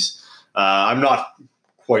series. I'm not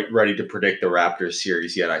quite ready to predict the Raptors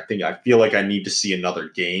series yet. I feel like I need to see another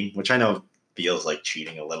game, which I know feels like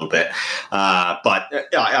cheating a little bit, but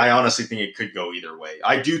I honestly think it could go either way.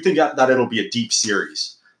 I do think that it'll be a deep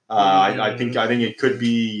series. I think it could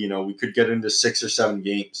be, we could get into 6 or 7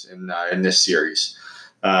 games in this series.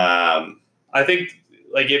 I think,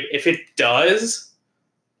 like, if it does,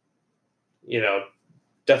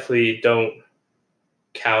 definitely don't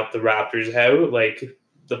count the Raptors out. Like,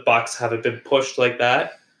 the Bucks haven't been pushed like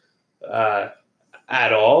that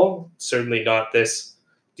at all. Certainly not this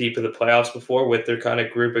deep in the playoffs before with their kind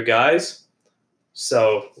of group of guys.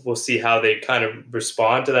 So we'll see how they kind of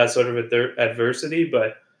respond to that sort of adversity.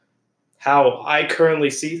 But how I currently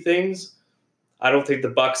see things, I don't think the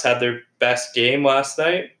Bucks had their best game last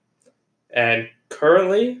night. And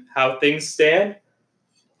currently, how things stand,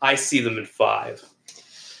 I see them in 5.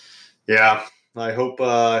 Yeah, I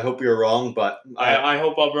hope you're wrong, but I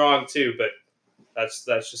hope I'm wrong too. But that's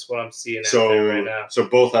just what I'm seeing out there right now. So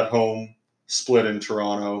both at home, split in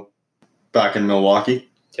Toronto, back in Milwaukee.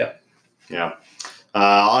 Yeah.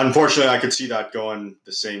 Unfortunately, I could see that going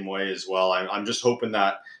the same way as well. I'm just hoping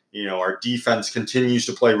that our defense continues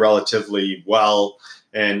to play relatively well,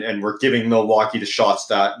 and we're giving Milwaukee the shots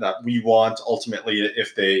that we want. Ultimately,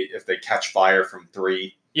 if they catch fire from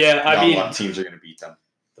 3, I mean, a lot of teams are going to beat them.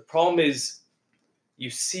 The problem is, you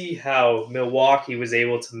see how Milwaukee was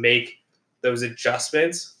able to make those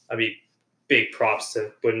adjustments. I mean, big props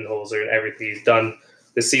to Budenholzer and everything he's done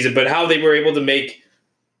this season, but how they were able to make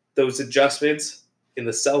those adjustments in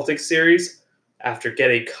the Celtics series after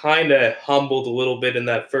getting kind of humbled a little bit in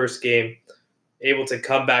that first game, able to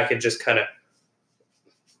come back and just kind of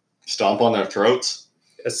stomp on their throats,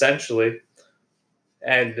 essentially.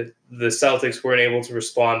 And the Celtics weren't able to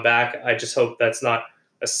respond back. I just hope that's not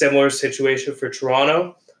a similar situation for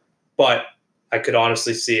Toronto, but I could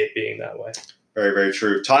honestly see it being that way. Very, very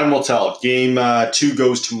true. Time will tell. Game 2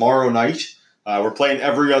 goes tomorrow night. We're playing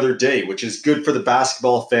every other day, which is good for the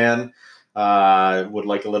basketball fan. Would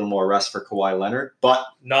like a little more rest for Kawhi Leonard, but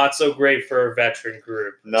not so great for a veteran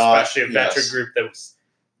group, especially a veteran group that was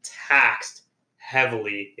taxed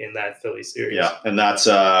heavily in that Philly series. Yeah, and that's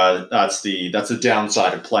the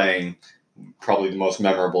downside of playing probably the most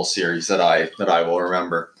memorable series that I will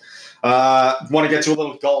remember. Want to get to a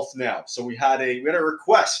little golf now. So we had a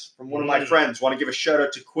request from one of my friends. Want to give a shout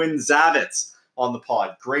out to Quinn Zavitz on the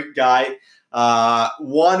pod. Great guy.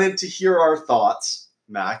 Wanted to hear our thoughts,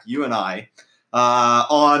 Mac, you and I,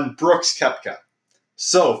 on Brooks Koepka.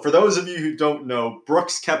 So for those of you who don't know,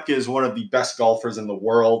 Brooks Koepka is one of the best golfers in the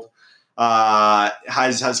world.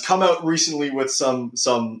 Has come out recently with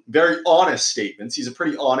some very honest statements. He's a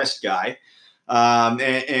pretty honest guy.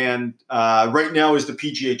 And right now is the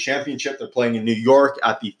PGA Championship. They're playing in New York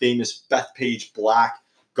at the famous Bethpage Black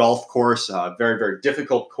golf course. Very, very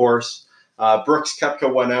difficult course. Brooks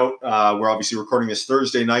Koepka went out. We're obviously recording this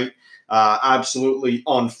Thursday night. Absolutely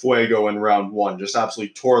on fuego in round one. Just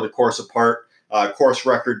absolutely tore the course apart. Course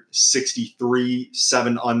record 63,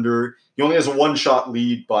 7 under. He only has a one-shot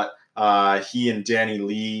lead, but he and Danny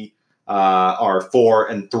Lee are 4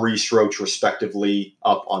 and 3 strokes respectively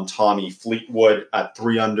up on Tommy Fleetwood at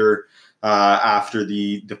 3 under after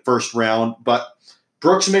the first round. But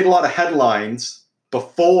Brooks made a lot of headlines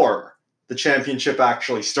before the championship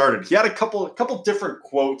actually started. He had a couple different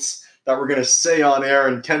quotes that we're going to say on air.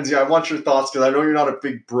 And Kenzie, I want your thoughts because I know you're not a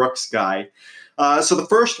big Brooks guy. So the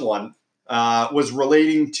first one was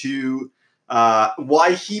relating to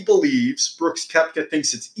why he believes Brooks Koepka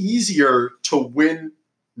thinks it's easier to win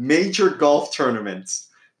major golf tournaments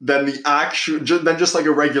than just like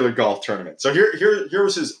a regular golf tournament. So here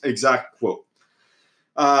was his exact quote.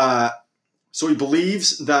 So he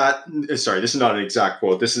believes that. Sorry, this is not an exact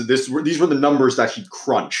quote. These were the numbers that he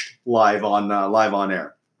crunched live on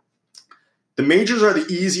air. The majors are the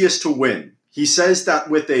easiest to win. He says that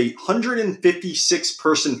with a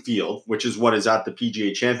 156-person field, which is what is at the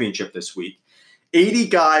PGA Championship this week, 80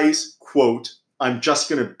 guys, quote, I'm just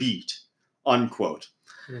going to beat, unquote.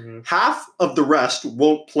 Mm-hmm. Half of the rest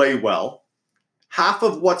won't play well. Half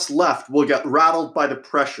of what's left will get rattled by the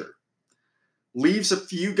pressure. Leaves a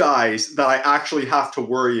few guys that I actually have to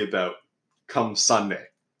worry about come Sunday.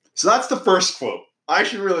 So that's the first quote. I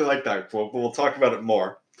actually really like that quote, but we'll talk about it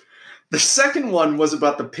more. The second one was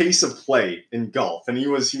about the pace of play in golf, and he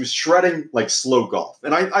was shredding like slow golf.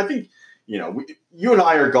 And I think, you and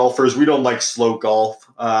I are golfers. We don't like slow golf.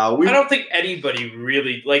 I don't think anybody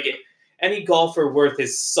really, like any golfer worth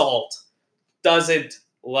his salt doesn't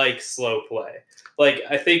like slow play. Like,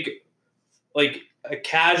 I think like a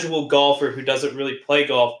casual golfer who doesn't really play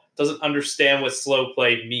golf doesn't understand what slow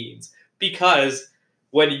play means. Because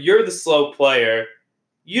when you're the slow player,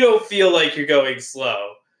 you don't feel like you're going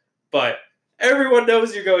slow. But everyone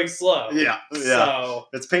knows you're going slow. Yeah. So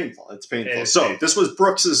it's painful. So this was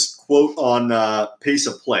Brooks's quote on pace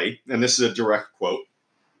of play, and this is a direct quote.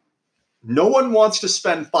 No one wants to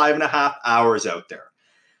spend 5.5 hours out there.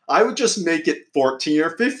 I would just make it 14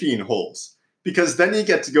 or 15 holes, because then you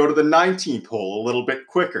get to go to the 19th hole a little bit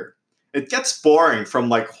quicker. It gets boring from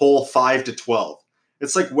like hole 5 to 12.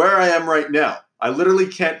 It's like where I am right now. I literally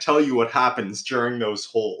can't tell you what happens during those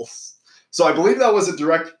holes. So I believe that was a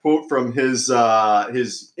direct quote from his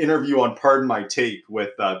interview on Pardon My Take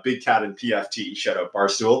with Big Cat and PFT. Shout out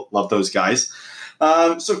Barstool. Love those guys.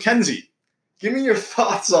 So Kenzie, give me your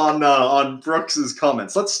thoughts on Brooks's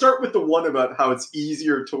comments. Let's start with the one about how it's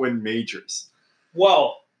easier to win majors.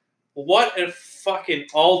 Well, what a fucking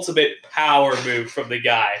ultimate power move from the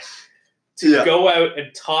guy to go out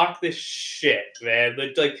and talk this shit, man.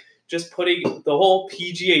 Like just putting the whole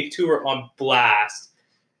PGA Tour on blast.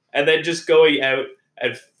 And then just going out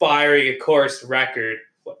and firing a course record,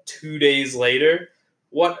 2 days later?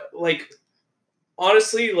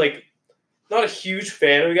 Honestly, not a huge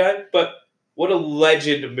fan of the guy, but what a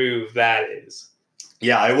legend move that is.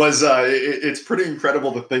 Yeah, it was. It's pretty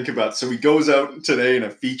incredible to think about. So he goes out today in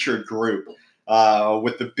a featured group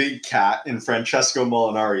with the Big Cat and Francesco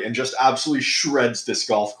Molinari and just absolutely shreds this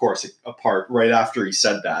golf course apart right after he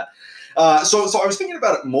said that. So I was thinking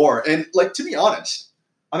about it more. And, to be honest,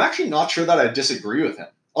 I'm actually not sure that I disagree with him.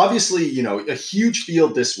 Obviously, a huge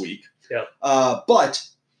field this week. Yeah. But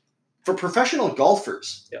for professional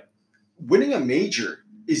golfers, winning a major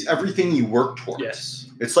is everything you work towards. Yes.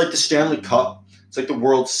 It's like the Stanley Cup. It's like the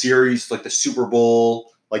World Series, like the Super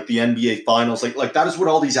Bowl, like the NBA Finals. Like that is what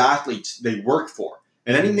all these athletes, they work for.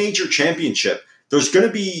 And any major championship, there's going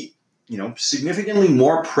to be, significantly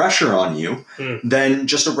more pressure on you than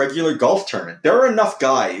just a regular golf tournament. There are enough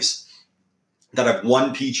guys that have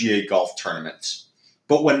won PGA golf tournaments.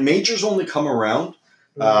 But when majors only come around,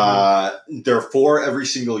 there are 4 every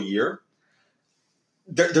single year,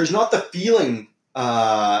 there's not the feeling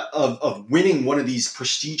of winning one of these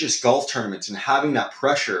prestigious golf tournaments and having that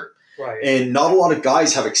pressure. Right. And not a lot of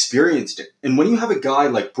guys have experienced it. And when you have a guy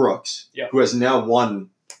like Brooks, who has now won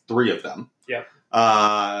 3 of them,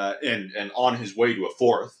 and on his way to a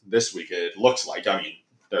fourth this week, it looks like. I mean,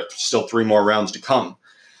 there's still 3 more rounds to come.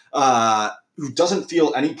 Who doesn't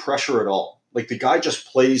feel any pressure at all. Like, the guy just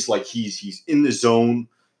plays like he's in the zone.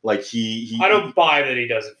 Like I don't buy that he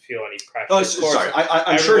doesn't feel any pressure. Oh, sorry.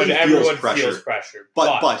 I'm sure he feels pressure.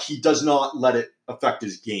 But he does not let it affect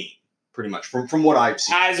his game, pretty much, from what I've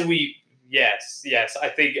seen. Yes. I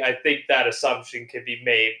think that assumption can be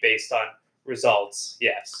made based on results.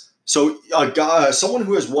 Yes. So someone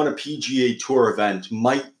who has won a PGA Tour event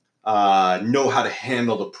might know how to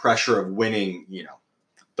handle the pressure of winning,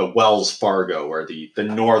 the Wells Fargo or the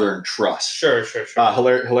Northern Trust. Sure.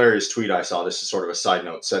 Hilarious tweet I saw. This is sort of a side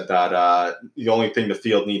note. Said that the only thing the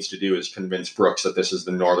field needs to do is convince Brooks that this is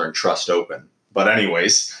the Northern Trust Open. But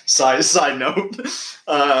anyways, side note.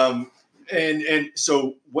 And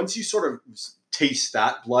so once you sort of taste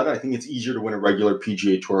that blood, I think it's easier to win a regular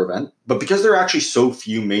PGA Tour event. But because there are actually so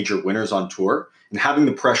few major winners on tour, and having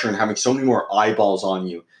the pressure and having so many more eyeballs on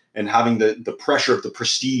you, and having the pressure of the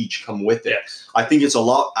prestige come with it, yes. I think it's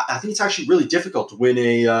actually really difficult to win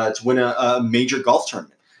a major golf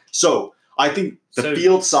tournament. So I think the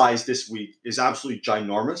field size this week is absolutely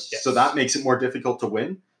ginormous. Yes. So that makes it more difficult to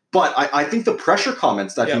win. But I think the pressure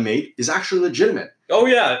comments that he made is actually legitimate. Oh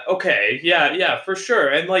yeah, okay, yeah, for sure.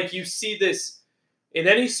 And like, you see this in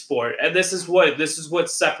any sport, and this is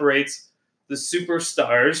what separates the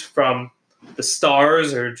superstars from the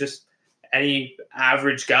stars or just any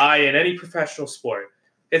average guy in any professional sport.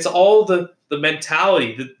 It's all the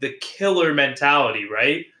mentality, the killer mentality,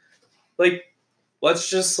 right? Like, let's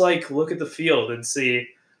just look at the field and see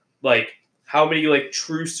how many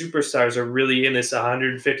true superstars are really in this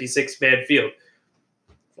 156-man field.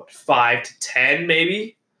 What, 5 to 10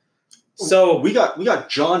 maybe? So we got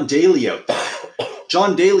John Daly out there.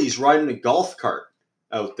 John Daly's riding a golf cart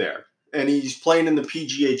out there, and he's playing in the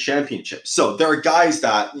PGA Championship. So there are guys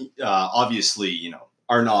that obviously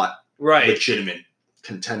are not legitimate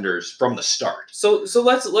contenders from the start. So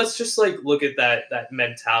let's just look at that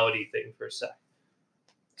mentality thing for a sec.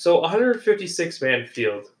 So 156-man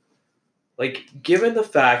field, given the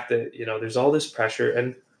fact that there's all this pressure,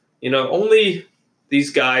 and only these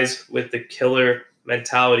guys with the killer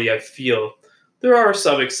mentality, I feel there are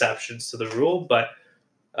some exceptions to the rule, but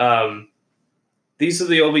these are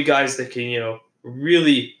the only guys that can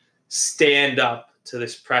really stand up to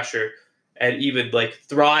this pressure and even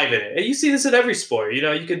thrive in it. And you see this in every sport.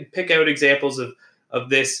 You can pick out examples of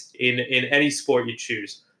this in any sport you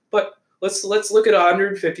choose. But let's look at a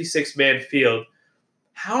 156-man field.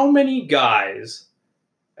 How many guys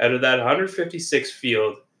out of that 156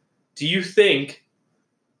 field do you think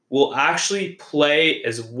will actually play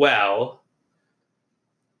as well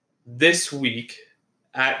this week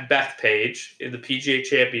at Bethpage in the PGA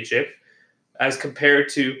Championship as compared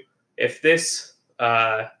to if this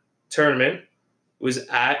tournament was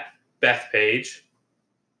at Bethpage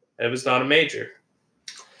and it was not a major?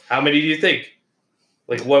 How many do you think?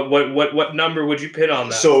 What number would you pin on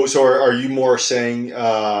that? So are you more saying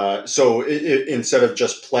instead of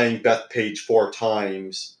just playing Bethpage 4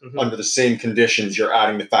 times under the same conditions, you're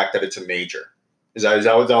adding the fact that it's a major? Is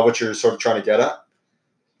that what you're sort of trying to get at?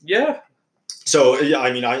 Yeah. So yeah,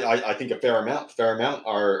 I mean, I think a fair amount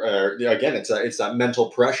are again, it's that mental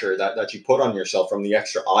pressure that you put on yourself from the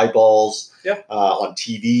extra eyeballs, on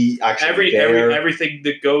TV, actually everything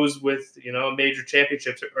that goes with major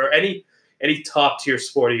championships or any top tier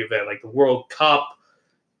sporting event like the World Cup,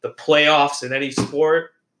 the playoffs in any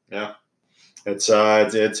sport. Yeah,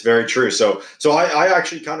 it's very true. So I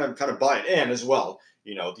actually kind of buy it, and as well,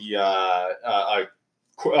 a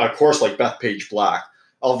course like Bethpage Black,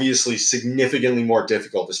 obviously significantly more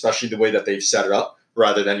difficult, especially the way that they've set it up,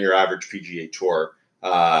 rather than your average PGA Tour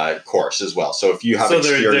course as well. So if you have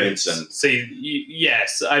experience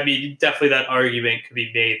yes, I mean, definitely that argument could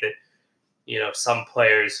be made that some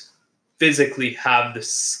players physically have the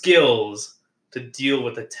skills to deal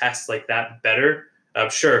with a test like that better.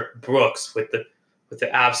 I'm sure Brooks with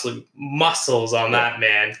the absolute muscles on that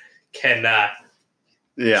man can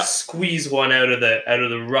squeeze one out of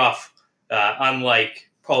the rough, unlike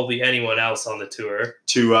probably anyone else on the tour.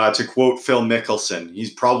 To quote Phil Mickelson,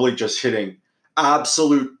 he's probably just hitting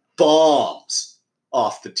absolute bombs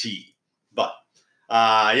off the tee. But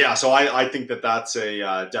so I think that's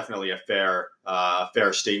definitely a fair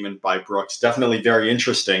statement by Brooks. Definitely very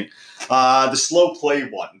interesting. The slow play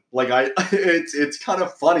one, it's kind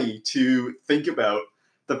of funny to think about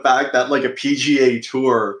the fact that a PGA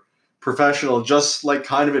Tour professional just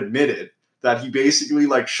kind of admitted that he basically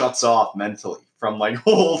shuts off mentally from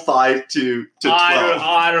hole 5 to 12.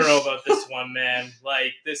 I don't know about this one, man.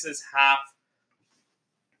 This is half.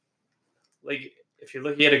 if you're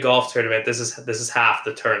looking at a golf tournament, this is half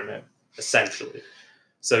the tournament, essentially.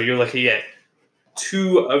 So you're looking at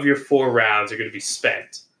 2 of your 4 rounds are going to be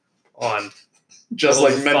spent on just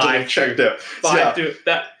like mentally checked out.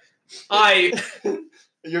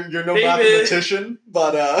 You're no mathematician,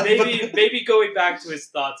 but maybe going back to his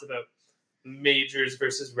thoughts about majors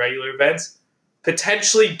versus regular events,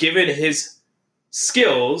 potentially given his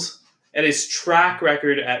skills and his track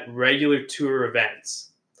record at regular tour events,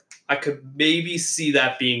 I could maybe see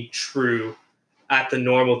that being true at the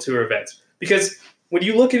normal tour events. Because when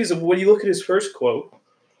you look at his first quote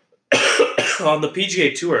on the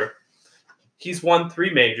PGA Tour, he's won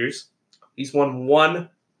 3 majors. He's won 1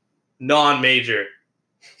 non-major.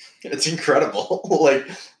 It's incredible. Like,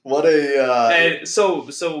 what a... And so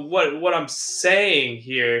what I'm saying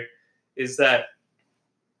here is that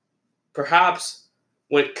perhaps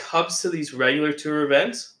when it comes to these regular tour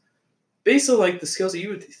events, based on like the skills that you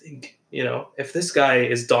would think, if this guy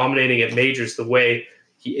is dominating at majors the way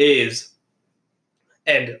he is,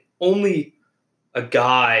 and only a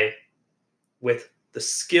guy with the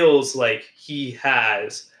skills like he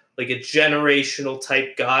has, like a generational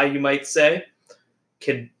type guy, you might say,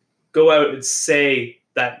 can go out and say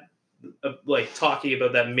that, like talking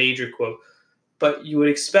about that major quote. But you would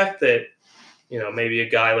expect that, maybe a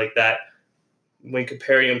guy like that, when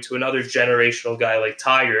comparing him to another generational guy like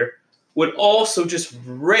Tiger, would also just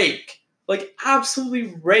rake, like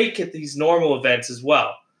absolutely rake at these normal events as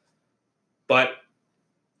well. But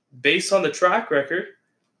based on the track record,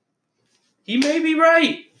 he may be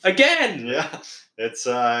right again. Yeah,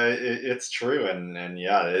 it's true, and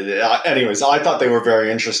yeah. Anyways, I thought they were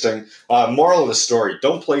very interesting. Moral of the story: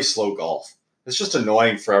 don't play slow golf. It's just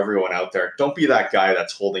annoying for everyone out there. Don't be that guy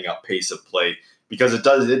that's holding up pace of play, because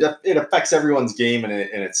it affects everyone's game and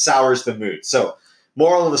it sours the mood. So,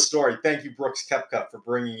 moral of the story: thank you, Brooks Koepka, for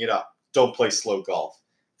bringing it up. Don't play slow golf.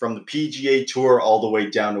 From the PGA Tour all the way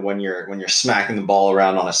down to when you're smacking the ball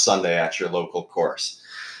around on a Sunday at your local course.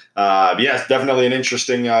 Yes, definitely an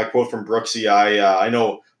interesting quote from Brooksy. I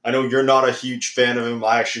know you're not a huge fan of him.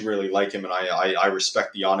 I actually really like him, and I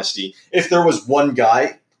respect the honesty. If there was one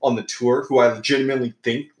guy on the tour who I legitimately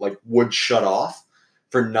think like would shut off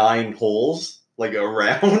for 9 holes like a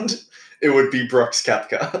round, it would be Brooks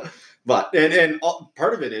Koepka. But and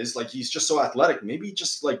part of it is like he's just so athletic. Maybe he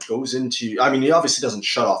just like goes into. I mean, he obviously doesn't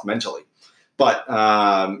shut off mentally, but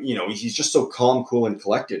he's just so calm, cool, and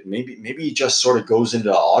collected. Maybe he just sort of goes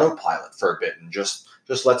into autopilot for a bit and just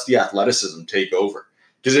lets the athleticism take over,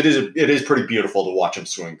 because it is pretty beautiful to watch him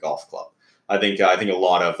swing golf club. I think a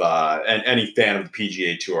lot of and any fan of the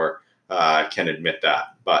PGA Tour can admit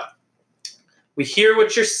that. But we hear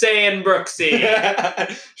what you're saying, Brooksy.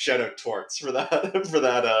 Shout out Torts for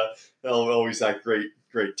that. Always that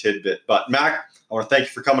great tidbit. But Mac, I want to thank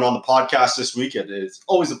you for coming on the podcast this week. It is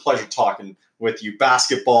always a pleasure talking with you.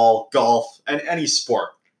 Basketball, golf, and any sport,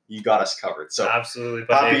 you got us covered. So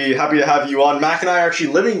absolutely, happy to have you on. Mac and I are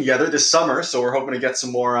actually living together this summer, so we're hoping to get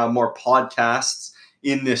some more podcasts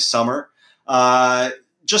in this summer.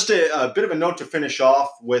 Just a bit of a note to finish off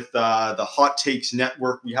with the Hot Takes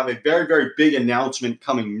Network. We have a very, very big announcement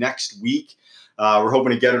coming next week. We're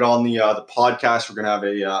hoping to get it on the podcast. We're going to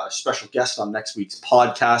have a special guest on next week's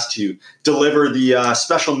podcast to deliver the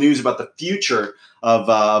special news about the future of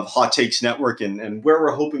Hot Takes Network and where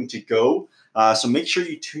we're hoping to go. So make sure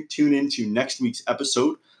you tune into next week's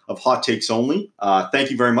episode of Hot Takes Only.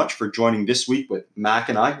 Thank you very much for joining this week with Mac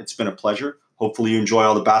and I. It's been a pleasure. Hopefully you enjoy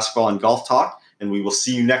all the basketball and golf talk, and we will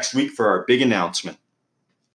see you next week for our big announcement.